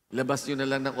 Labas nyo na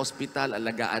lang ng ospital,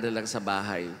 alagaan na lang sa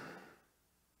bahay.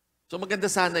 So maganda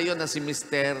sana yon na si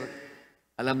mister,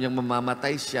 alam niyang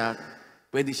mamamatay siya,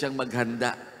 pwede siyang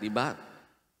maghanda, di ba?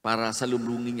 Para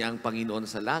salubungin niya ang Panginoon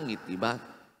sa langit, di ba?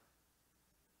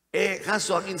 Eh,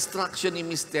 kaso ang instruction ni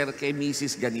mister kay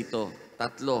Mrs. ganito,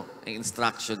 3 ang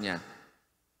instruction niya.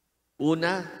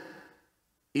 Una,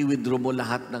 i-withdraw mo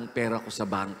lahat ng pera ko sa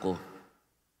bangko.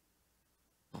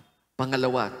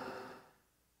 Pangalawa,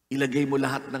 ilagay mo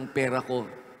lahat ng pera ko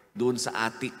doon sa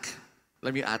attic.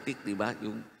 Alam mo yung attic, di ba?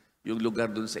 Yung lugar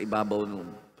doon sa ibabaw ng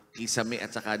kisame at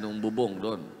saka nung bubong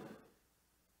doon.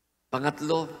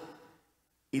 Pangatlo,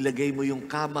 ilagay mo yung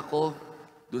kama ko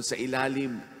doon sa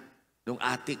ilalim ng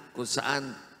attic kung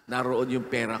saan naroon yung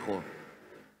pera ko.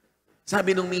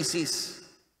 Sabi nung misis,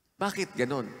 Bakit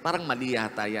ganon? Parang mali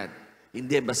yata yan.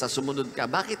 Hindi, basta sumunod ka.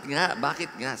 Bakit nga?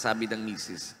 Bakit nga? Sabi ng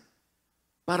misis.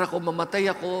 Para kung mamatay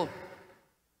ako,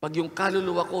 pag yung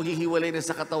kaluluwa ko hihiwalay na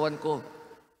sa katawan ko,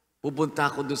 pupunta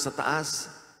ako dun sa taas,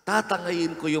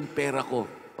 tatangayin ko yung pera ko,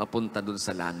 papunta dun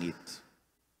sa langit.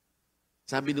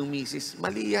 Sabi ng misis,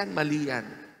 mali yan, mali yan.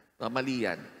 Mali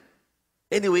yan.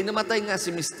 Anyway, namatay nga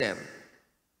si mister.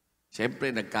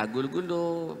 Siyempre,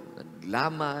 nagkagulo-gulo,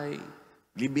 naglamay,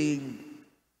 libing.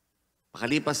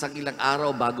 Makalipas ang ilang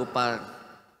araw bago pa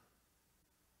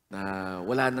na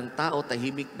wala ng tao,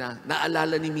 tahimik na,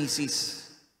 naalala ni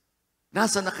misis,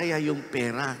 nasa na kaya yung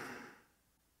pera?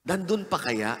 Nandun pa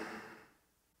kaya?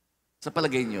 Sa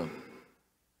palagay nyo,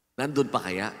 nandun pa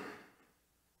kaya?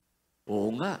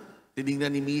 Oo nga,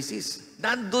 tinignan ni misis,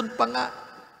 nandun pa nga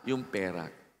yung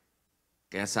pera.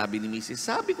 Kaya sabi ni misis,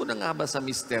 sabi ko na nga ba sa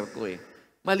mister ko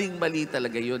maling-mali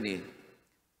talaga yun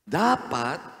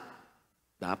Dapat,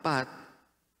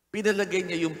 pinalagay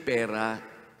niya yung pera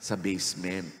sa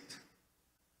basement.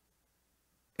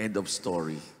 End of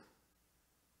story.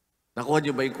 Nakuha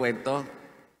niyo ba yung kwento?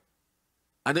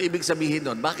 Ano ibig sabihin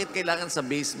nun? Bakit kailangan sa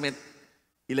basement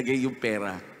ilagay yung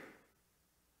pera?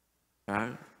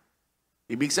 Ha?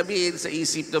 Ibig sabihin, sa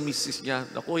isip ng misis niya,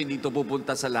 naku, hindi ito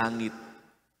pupunta sa langit.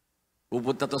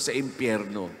 Pupunta to sa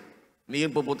impyerno. Hindi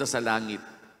yun pupunta sa langit.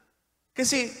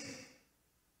 Kasi,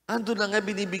 ando na nga,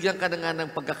 binibigyan ka na nga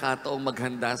ng pagkakataong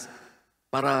maghanda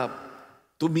para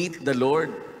to meet the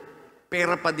Lord.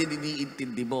 Pera pa din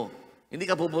iniintindi mo. Hindi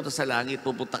ka pupunta sa langit,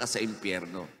 pupunta ka sa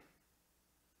impyerno.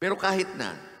 Pero kahit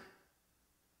na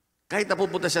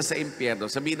pupunta siya sa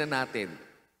impyerno, sabihin na natin,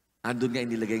 andun nga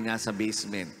inilagay nga sa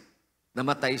basement,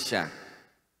 namatay siya,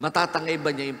 matatangay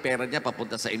ba niya yung pera niya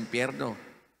papunta sa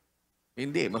impyerno?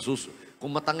 Hindi.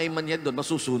 Kung matangay man niya doon,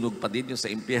 masusunog pa din yung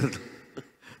sa impyerno.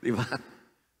 Di ba?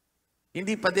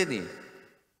 Hindi pa din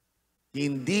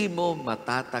Hindi mo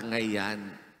matatangay yan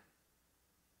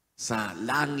sa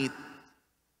langit,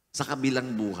 sa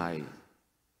kabilang buhay.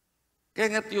 Kaya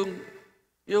nga't yung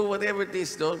whatever it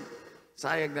is doon,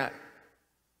 sayang na,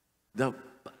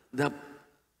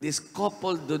 this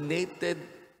couple donated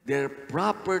their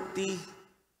property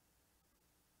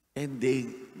and they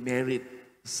merit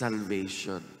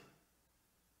salvation.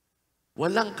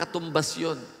 Walang katumbas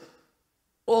yun.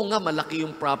 Oo nga, malaki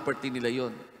yung property nila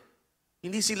yon.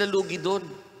 Hindi sila lugi doon.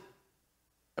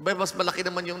 Abay, mas malaki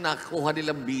naman yung nakuha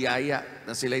nilang biyaya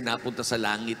na sila'y napunta sa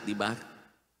langit, di ba?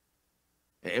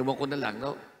 Ewan ko na lang,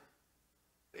 no?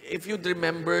 If you'd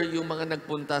remember yung mga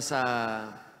nagpunta sa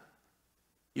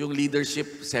yung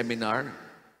leadership seminar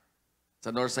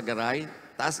sa Norsagaray,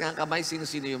 taas nga ang kamay,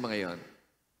 sino-sino yung mga yon?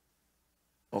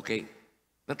 Okay.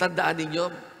 Natandaan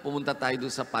ninyo, pumunta tayo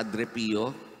doon sa Padre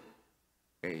Pio.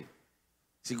 Okay.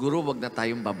 Siguro wag na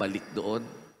tayong babalik doon.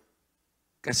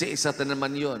 Kasi isa na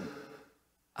naman yon.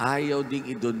 Ayaw ding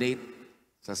i-donate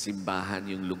sa simbahan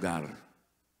yung lugar.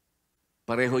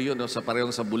 Pareho yun, no?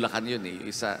 Parehong sa Bulacan yun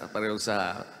parehong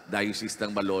sa Diocese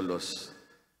ng Malolos.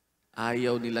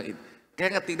 Ayaw nilang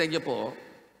Kaya nga tingnan nyo po,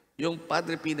 yung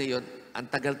Padre Pio na yun,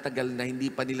 ang tagal-tagal na hindi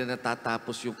pa nila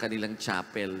natatapos yung kanilang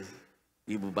chapel.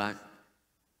 Di ba?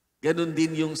 Ganon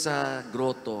din yung sa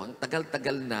grotto. Ang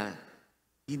tagal-tagal na,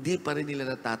 hindi pa rin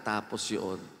nila natatapos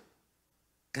yun.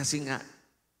 Kasi nga,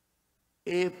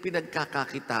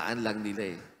 pinagkakakitaan lang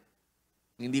nila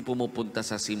Hindi pumupunta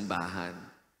sa simbahan.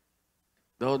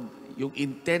 No, yung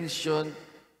intention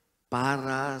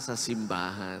para sa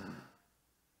simbahan.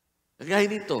 Kagaya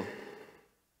nito,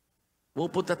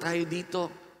 pupunta tayo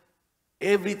dito.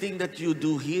 Everything that you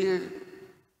do here,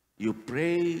 you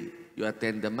pray, you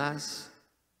attend the Mass,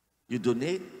 you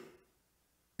donate.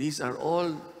 These are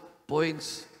all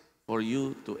points for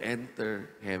you to enter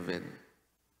heaven.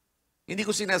 Hindi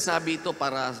ko sinasabi ito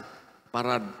para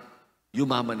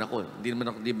yumaman ako.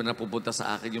 Hindi naman napupunta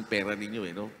sa akin yung pera ninyo,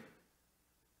 no?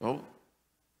 Oh?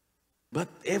 But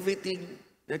everything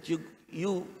that you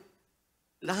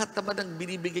lahat naman ng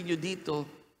binibigyan nyo dito,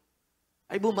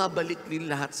 ay bumabalik din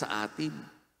lahat sa atin.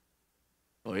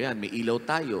 O yan, may ilaw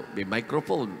tayo, may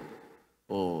microphone,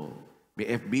 o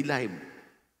may FB Live.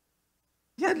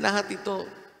 Yan, lahat ito,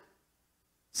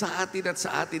 sa atin at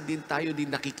sa atin din tayo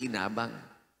din nakikinabang.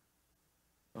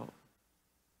 O,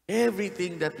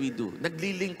 everything that we do,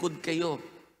 naglilingkod kayo,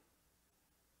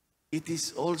 it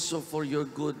is also for your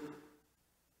good.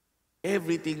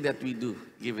 Everything that we do,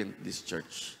 given this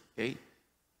church. Okay?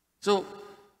 So,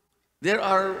 there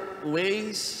are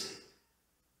ways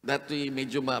that we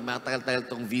medyo matagal-tagal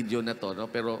tong video na to, no?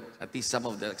 Pero at least some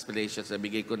of the explanations na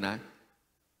bigay ko na.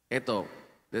 Ito,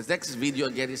 the next video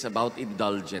again is about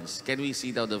indulgence. Can we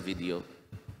see now the video?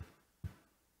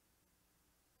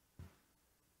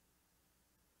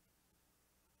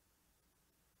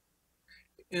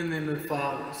 In the name of the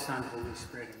Father, the Son, Holy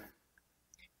Spirit, amen.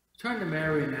 Turn to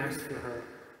Mary and ask for her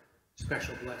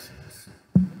special blessings,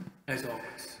 as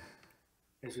always,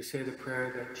 as we say the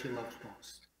prayer that she loves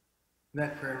most. And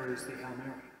that prayer is the Hail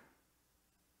Mary.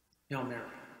 Hail Mary,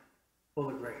 full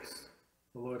of grace,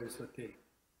 the Lord is with thee.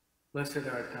 Blessed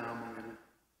art thou among women,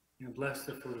 and blessed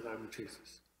the fruit of thy womb,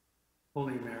 Jesus.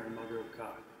 Holy Mary, Mother of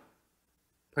God,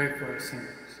 pray for us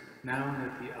sinners, now and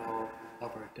at the hour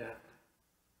of our death.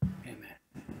 Amen.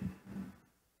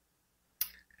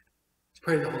 Let's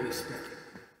pray the Holy Spirit.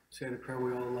 Say the prayer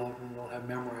we all love and we all have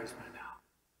memorized by now.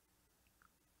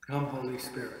 Come, Holy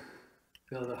Spirit,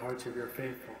 fill the hearts of your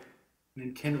faithful, and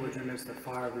enkindle within us the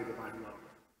fire of your divine love.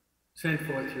 Send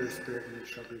forth your Spirit, and it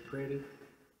shall be created,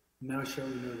 and thou shalt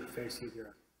renew the face of the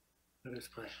earth. Let us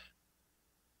pray.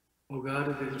 O God,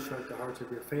 who did instruct the hearts of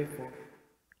your faithful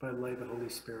by the light of the Holy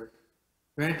Spirit,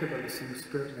 grant that by the same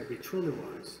Spirit may be truly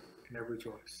wise and ever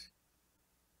rejoice.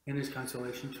 In his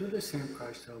consolation, through the same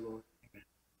Christ our Lord. Amen.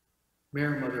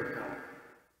 Mary, Mother of God,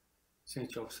 Saint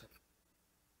Joseph,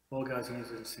 all God's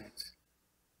angels and saints,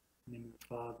 in the name of the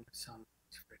Father, and the Son, and the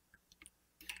Holy Spirit.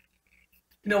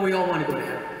 You know, we all want to go to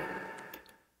heaven.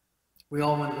 We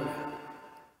all want to go to heaven.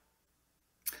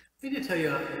 I need to tell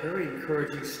you a very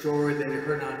encouraging story that I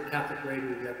heard on Catholic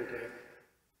radio the other day.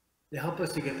 To help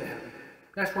us to get to heaven.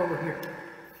 That's why we're here.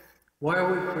 Why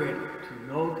are we created? To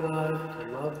know God, to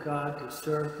love God, to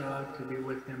serve God, to be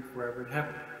with him forever in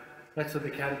heaven. That's what the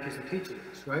Catechism teaches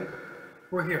us, right?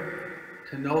 We're here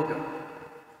to know God,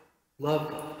 love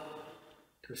God,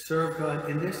 to serve God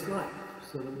in this life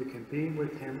so that we can be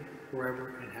with him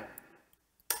forever in heaven.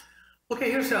 Okay,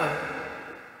 here's a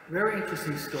very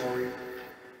interesting story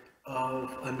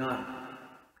of a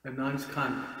nun's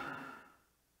convent.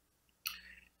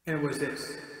 And it was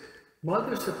this.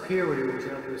 Mother Superior was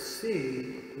able to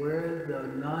see where the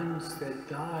nuns that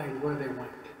died, where they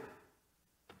went.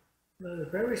 A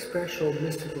very special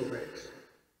mystical grace.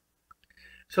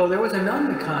 So there was a nun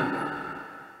in the convent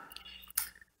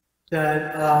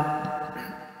that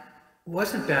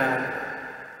wasn't bad,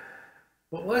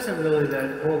 but wasn't really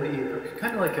that holy either.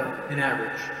 Kind of like an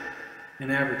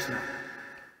average nun.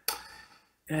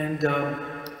 And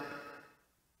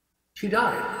she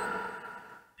died.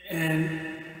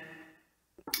 And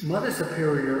Mother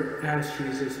Superior asked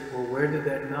Jesus, well, where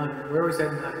was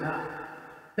that nun now?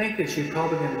 I think that she's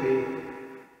probably going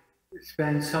to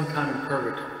spend some time in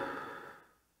purgatory.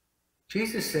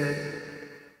 Jesus said,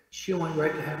 she went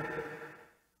right to heaven.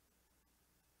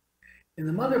 And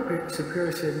the Mother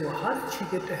Superior said, well, how did she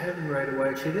get to heaven right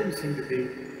away? She didn't seem to be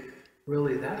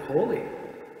really that holy.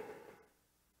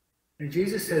 And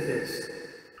Jesus said this,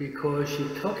 because she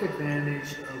took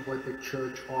advantage of what the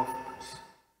church offers.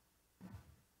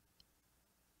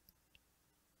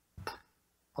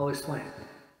 I'll explain.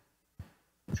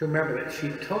 So remember that she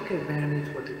took advantage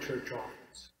of what the church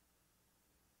offers.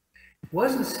 It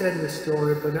wasn't said in the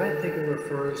story, but I think it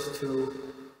refers to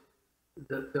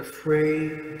the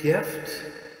free gift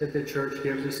that the church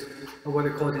gives us, or what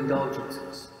are called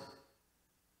indulgences.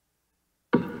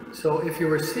 So if you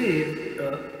receive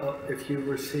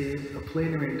a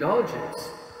plenary indulgence,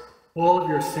 all of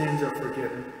your sins are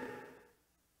forgiven,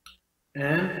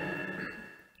 and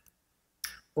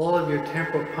all of your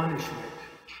temporal punishment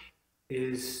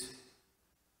is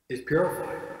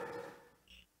purified.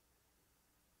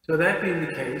 So that being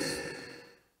the case,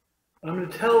 I'm going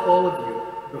to tell all of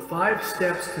you the 5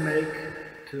 steps to make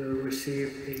to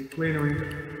receive a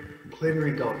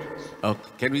plenary indulgence. Okay,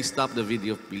 can we stop the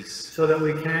video, please? So that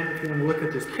we can, if you want to look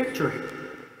at this picture here.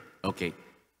 Okay.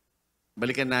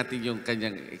 Balikan natin yung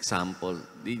kanyang example.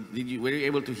 Were you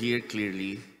able to hear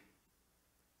clearly?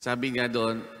 Sabi nga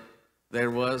doon,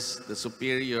 there was the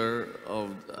superior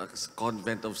of a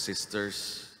convent of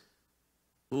sisters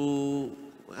who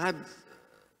had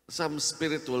some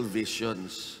spiritual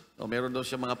visions. No, meron daw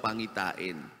siya mga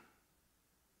pangitain.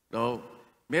 No,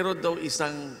 meron daw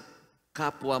isang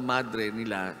kapwa madre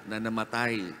nila na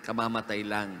namatay, kamamatay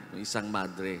lang, ng isang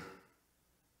madre.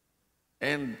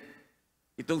 And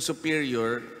itong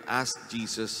superior asked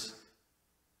Jesus,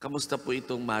 kamusta po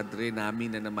itong madre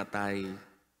namin na namatay?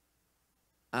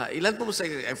 Ilan po sa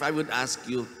inyo, if I would ask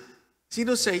you,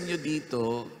 sino sa inyo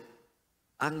dito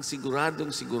ang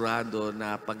siguradong-sigurado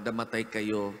na pag namatay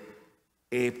kayo,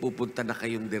 pupunta na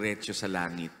kayong diretso sa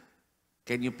langit?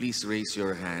 Can you please raise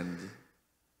your hand?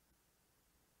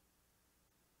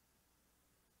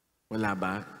 Wala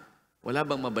ba? Wala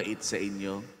bang mabait sa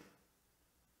inyo?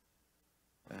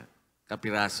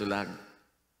 Kapiraso lang.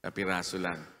 Kapiraso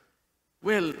lang.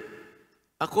 Well,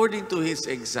 according to his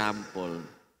example,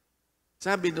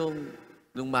 sabi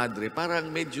nung madre, parang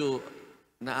medyo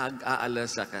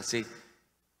naag-aalala kasi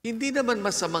hindi naman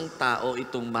masamang tao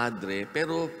itong madre,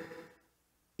 pero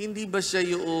hindi ba siya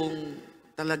yung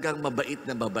talagang mabait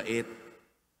na mabait?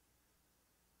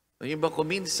 Yung ba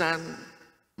kuminsan,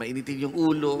 mainitin yung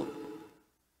ulo,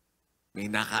 may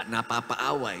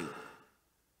napapaaway.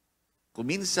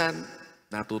 Kuminsan,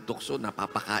 natutokso,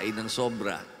 napapakain ng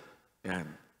sobra. Yan.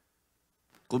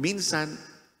 Kuminsan,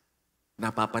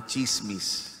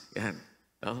 napapachismis. Yan.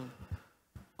 No?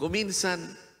 Kuminsan,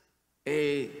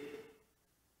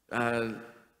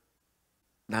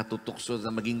 natutokso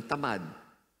na maging tamad.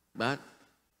 Ba?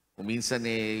 Kuminsan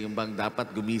yung bang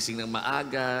dapat gumising ng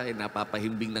maaga,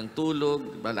 napapahimbing ng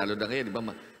tulog, diba? Lalo na ngayon,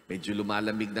 diba? Medyo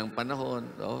lumalamig ng panahon,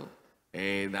 no?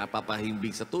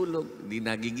 Napapahimbing sa tulog, hindi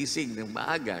nagigising ng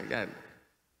maaga. Yan.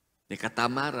 May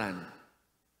katamaran.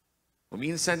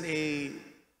 Kuminsan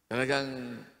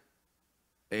talagang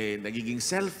nagiging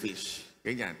selfish.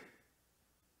 Ganyan.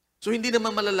 So hindi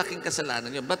naman malalaking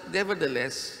kasalanan yun. But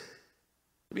nevertheless,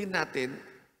 sabihin natin,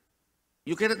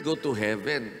 you cannot go to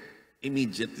heaven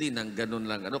immediately ng ganun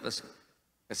lang.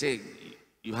 Kasi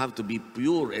you have to be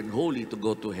pure and holy to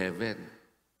go to heaven.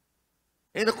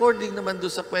 And according naman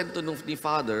doon sa kwento ni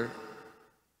Father,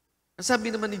 ang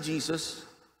sabi naman ni Jesus,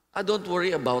 don't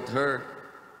worry about her.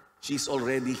 She's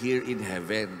already here in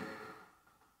heaven.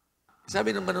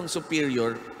 Sabi naman ng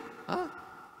superior,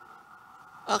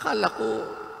 akala ko,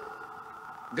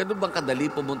 ganun bang kadali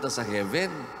pumunta sa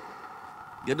heaven?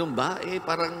 Ganun ba?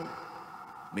 Parang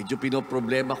medyo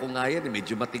pinoproblema ko nga yan.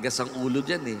 Medyo matigas ang ulo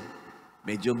dyan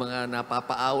Medyo mga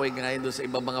napapaaway nga yan doon sa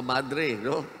ibang mga madre,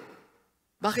 no?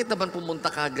 Bakit naman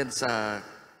pumunta kagad sa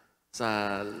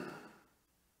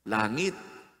langit?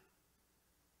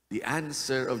 The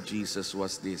answer of Jesus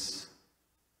was this.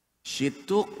 She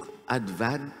took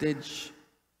advantage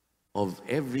of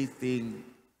everything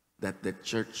that the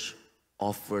church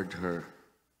offered her.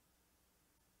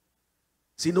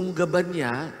 Sinunggaban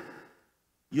niya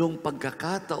yung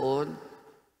pagkakataon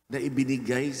na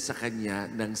ibinigay sa kanya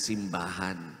ng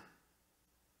simbahan.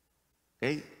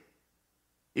 Okay?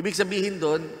 Ibig sabihin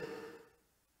doon,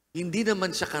 hindi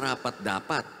naman siya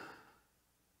karapat-dapat.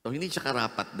 So, hindi siya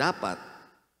karapat-dapat.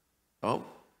 Oh,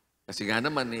 kasi nga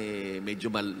naman,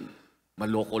 medyo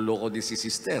maloko-loko din si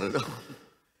sister. No?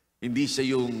 Hindi siya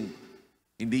yung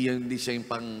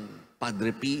pang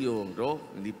Padre Pio,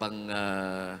 no? Hindi pang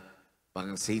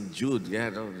St. Jude.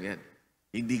 Yan, no? Yan.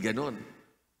 Hindi ganon.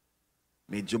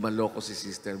 Medyo maloko si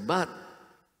sister. But,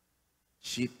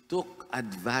 she took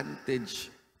advantage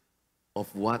of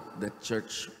what the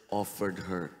church offered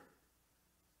her.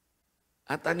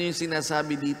 At ano yung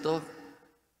sinasabi dito?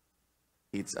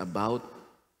 It's about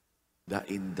the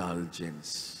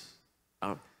indulgence.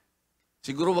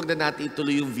 Siguro wag na natin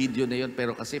ituloy yung video na yun,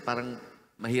 pero kasi parang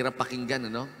mahirap pakinggan,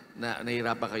 ano?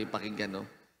 Nahirapan kayo pakinggan, no?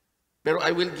 Pero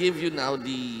I will give you now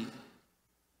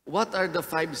what are the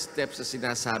 5 steps na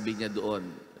sinasabi niya doon?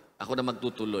 Ako na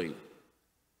magtutuloy.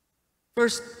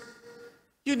 First,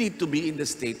 you need to be in the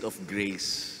state of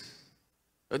grace.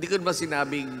 Hindi ko ba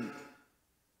sinabing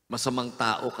masamang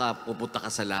tao ka, pupunta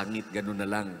ka sa langit, gano'n na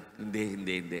lang. Hindi.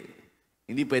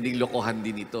 Hindi pwedeng lokohan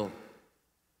din ito.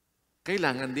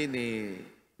 Kailangan din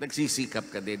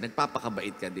nagsisikap ka din,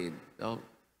 nagpapakabait ka din. No?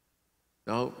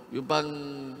 Yung bang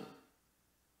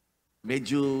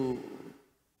medyo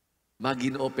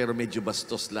maginoo pero medyo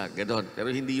bastos lang, gano'n.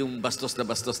 Pero hindi yung bastos na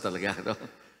bastos talaga. No?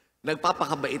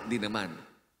 Nagpapakabait din naman.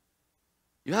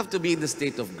 You have to be in the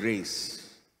state of grace.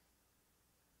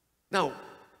 Now,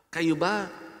 kayo ba,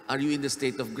 are you in the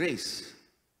state of grace?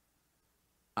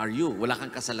 Are you? Wala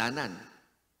kang kasalanan.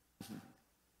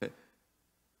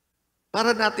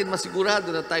 Para natin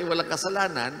masigurado na tayo walang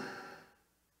kasalanan,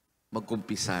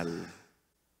 magkumpisal.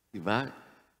 Diba?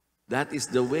 That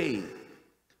is the way.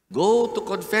 Go to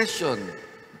confession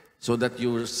so that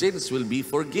your sins will be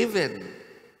forgiven.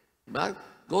 Diba?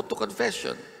 Go to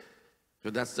confession. So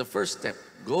that's the first step.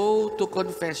 Go to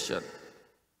confession.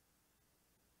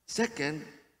 Second,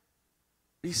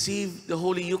 receive the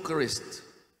Holy Eucharist.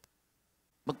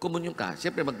 Magkomunyon ka.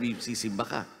 Siyempre, magsisimba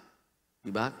ka.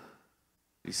 Diba?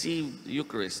 Receive the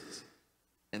Eucharist.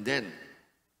 And then,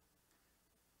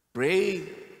 pray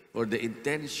for the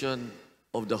intention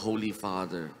of the Holy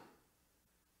Father.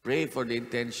 Pray for the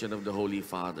intention of the Holy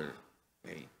Father.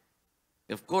 Okay?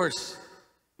 Of course,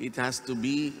 it has to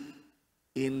be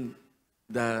in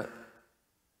the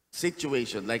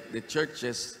situation, like the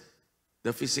churches,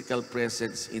 the physical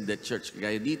presence in the church.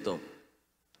 Gaya dito,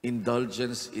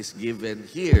 indulgence is given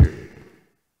here.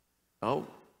 Oh?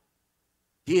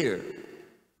 Here.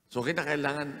 So,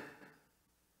 kinakailangan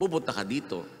pupunta ka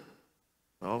dito.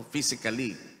 Oh?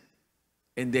 Physically.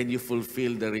 and then you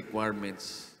fulfill the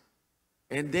requirements.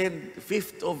 And then,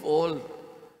 fifth of all,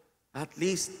 at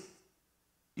least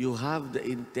you have the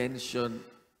intention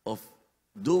of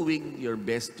doing your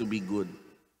best to be good.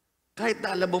 Kahit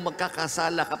na alam mo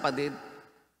magkakasala ka pa din,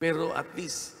 pero at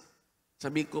least,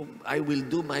 sabi ko, I will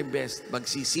do my best.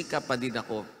 Magsisika pa din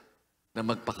ako na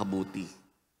magpakabuti.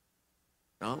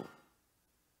 No?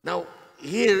 Now,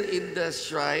 here in the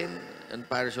shrine and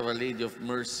parish of Our Lady of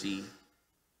Mercy,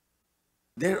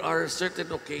 there are certain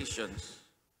occasions.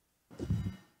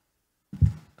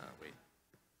 Wait.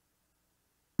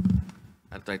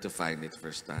 I'll try to find it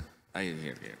first.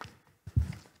 Here.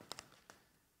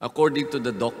 According to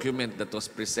the document that was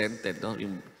presented, no,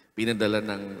 yung pinadala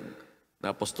ng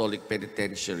Apostolic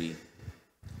Penitentiary,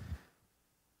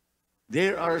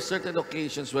 there are certain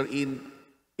occasions wherein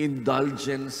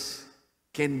indulgence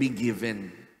can be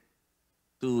given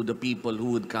to the people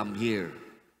who would come here.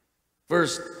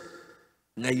 First,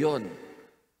 ngayon,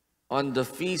 on the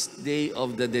feast day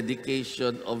of the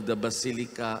dedication of the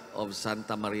Basilica of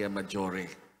Santa Maria Maggiore.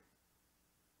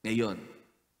 Ngayon,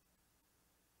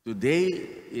 today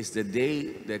is the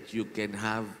day that you can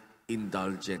have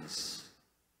indulgence.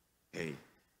 Okay.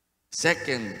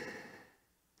 Second,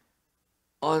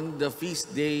 on the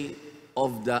feast day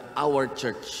of our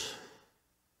church.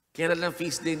 Kailan ang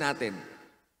feast day natin?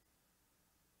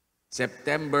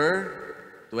 September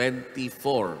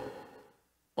 24.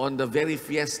 On the very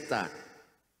fiesta.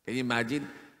 Can you imagine?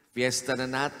 Fiesta na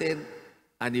natin,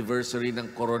 anniversary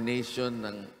ng coronation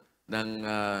ng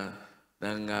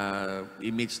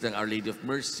image ng Our Lady of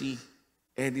Mercy.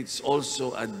 And it's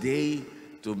also a day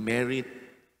to merit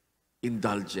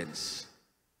indulgence.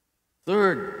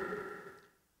 Third,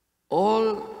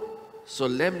 all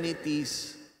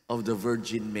solemnities of the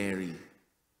Virgin Mary.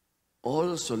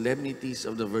 All solemnities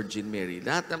of the Virgin Mary.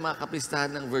 Lahat ng mga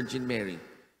kapistahan ng Virgin Mary.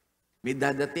 May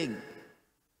dadating.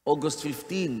 August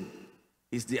 15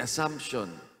 is the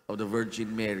Assumption of the Virgin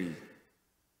Mary.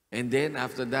 And then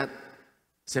after that,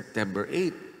 September 8,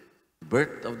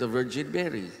 birth of the Virgin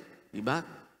Mary. Diba?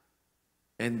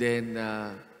 And then,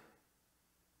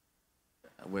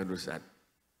 when was that?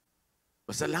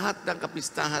 Basta lahat ng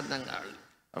kapistahan ng,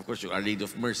 of course, yung Our Lady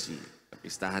of Mercy.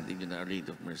 Kapistahan din yun ng Our Lady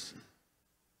of Mercy.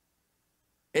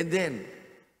 And then,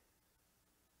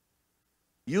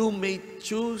 you may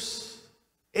choose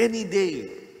any day,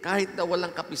 kahit na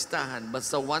walang kapistahan,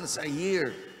 basta once a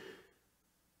year,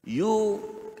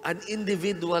 an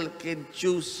individual can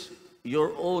choose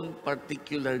your own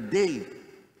particular day.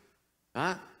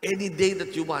 Any day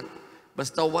that you want,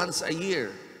 basta once a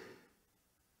year.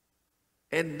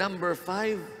 And number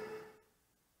 5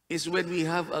 is when we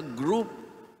have a group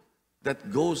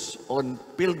that goes on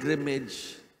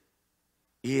pilgrimage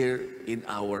here in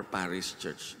our parish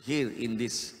church, here in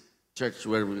this church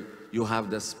where you have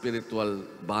the spiritual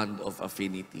bond of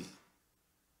affinity.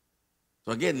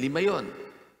 So again, 5 yon.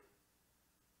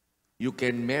 You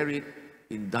can merit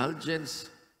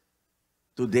indulgence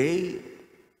today,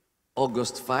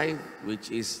 August 5,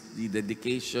 which is the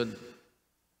dedication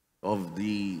of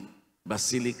the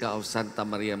Basilica of Santa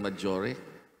Maria Maggiore.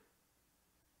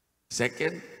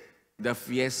 Second, the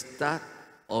fiesta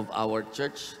of our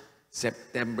church,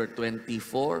 September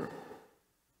 24.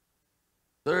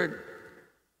 Third,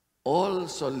 all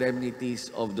solemnities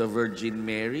of the Virgin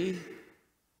Mary.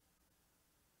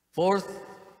 Fourth,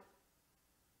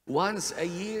 once a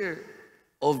year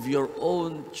of your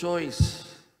own choice.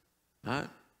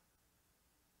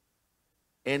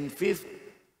 And fifth,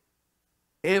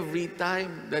 every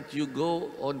time that you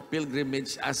go on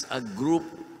pilgrimage as a group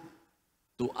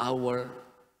to our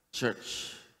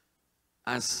church,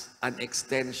 as an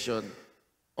extension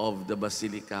of the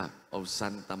Basilica of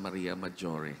Santa Maria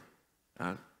Maggiore.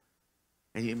 Can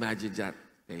you imagine that?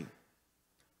 Okay.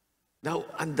 Now,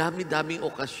 ang dami-daming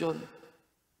okasyon.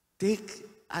 Take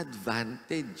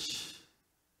advantage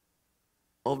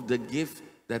of the gift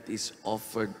that is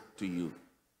offered to you.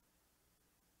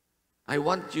 I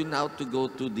want you now to go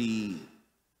to the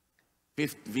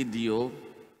 5th video,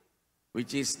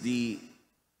 which is the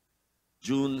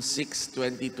June 6,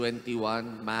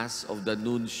 2021 Mass of the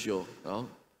Nuncio. No?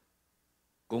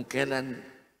 Kung kailan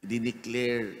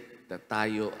dineclare na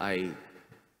tayo ay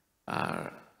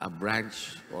a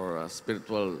branch or a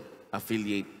spiritual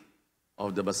affiliate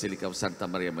of the Basilica of Santa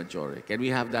Maria Maggiore. Can we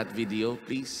have that video,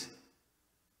 please?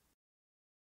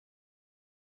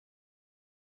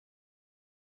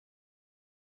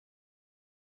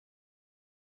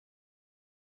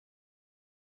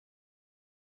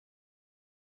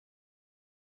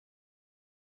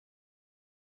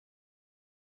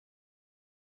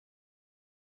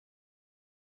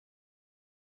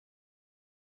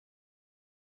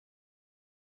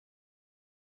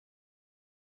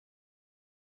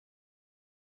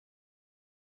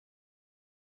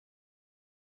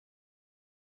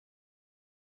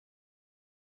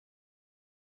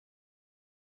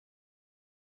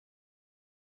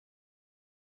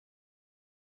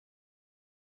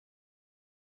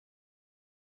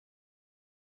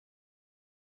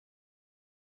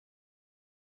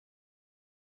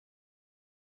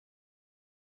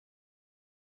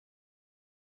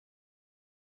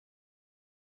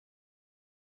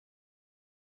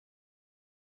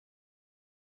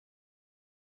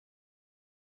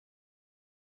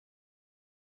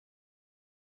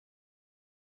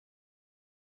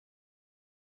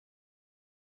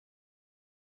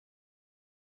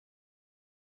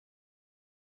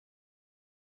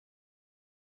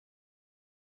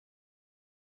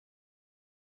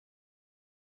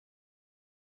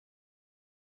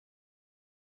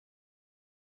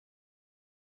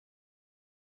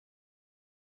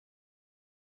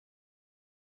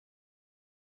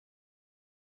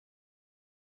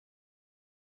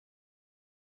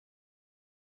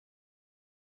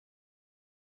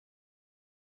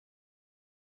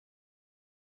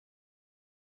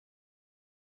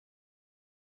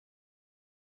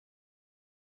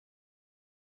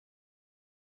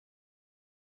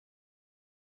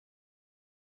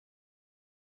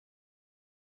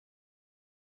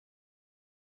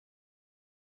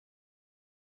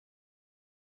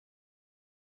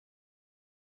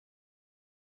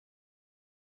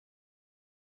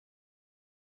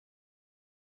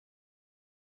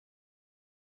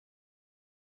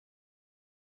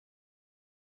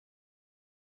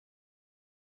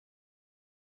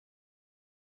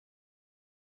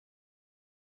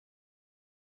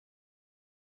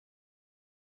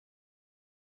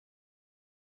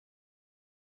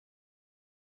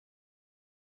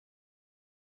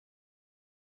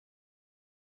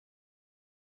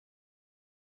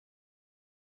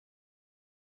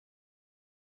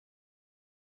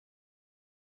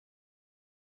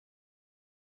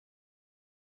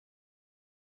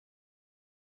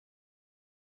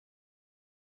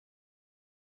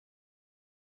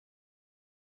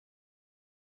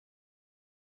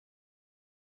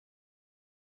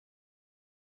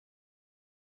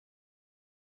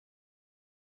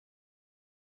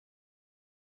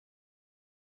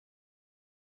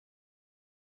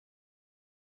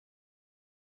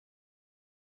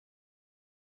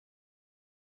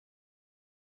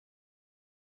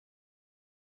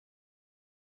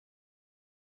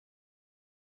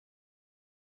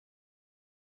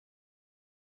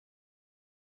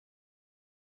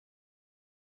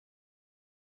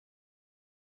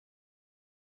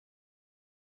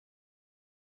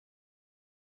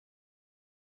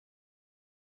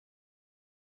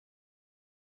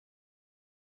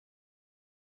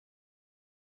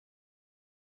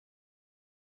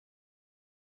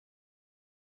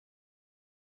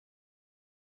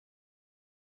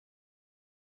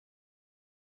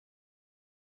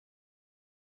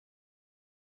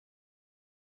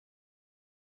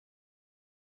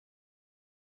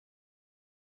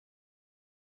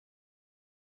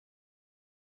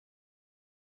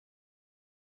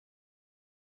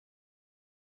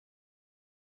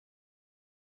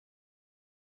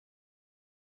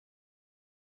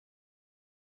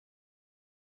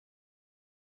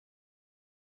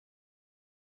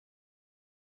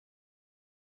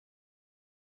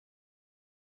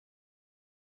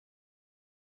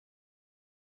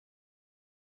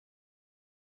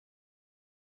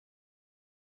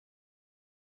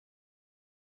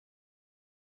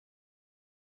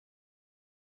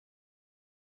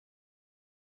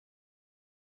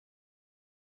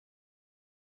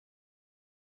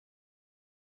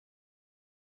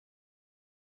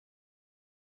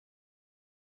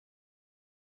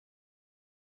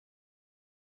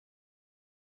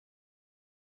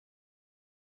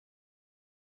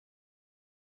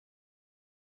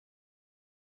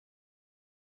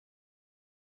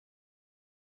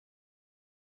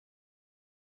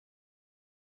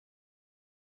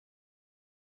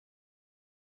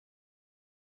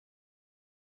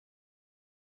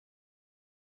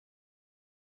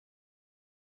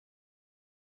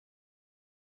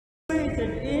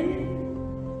 situated in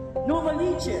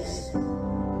Novaliches,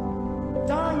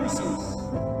 Diocese,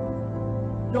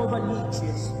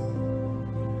 Novaliches.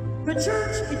 The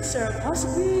church itself has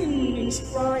been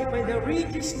inscribed by the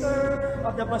register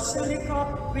of the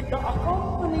Basilica with the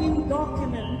accompanying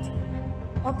document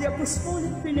of the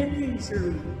Apostolic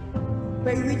Penitentiary,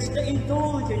 by which the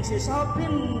indulgences have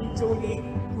been duly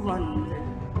granted.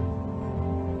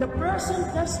 The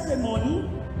present testimony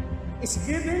is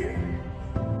given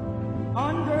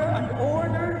under an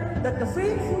order that the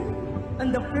faithful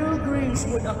and the pilgrims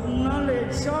would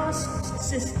acknowledge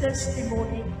this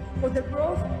testimony for the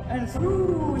growth and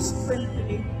through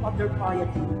strengthening of their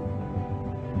piety.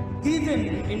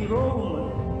 Given in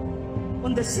Rome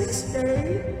on the 6th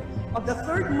day of the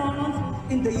 3rd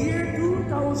month in the year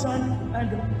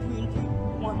 2020.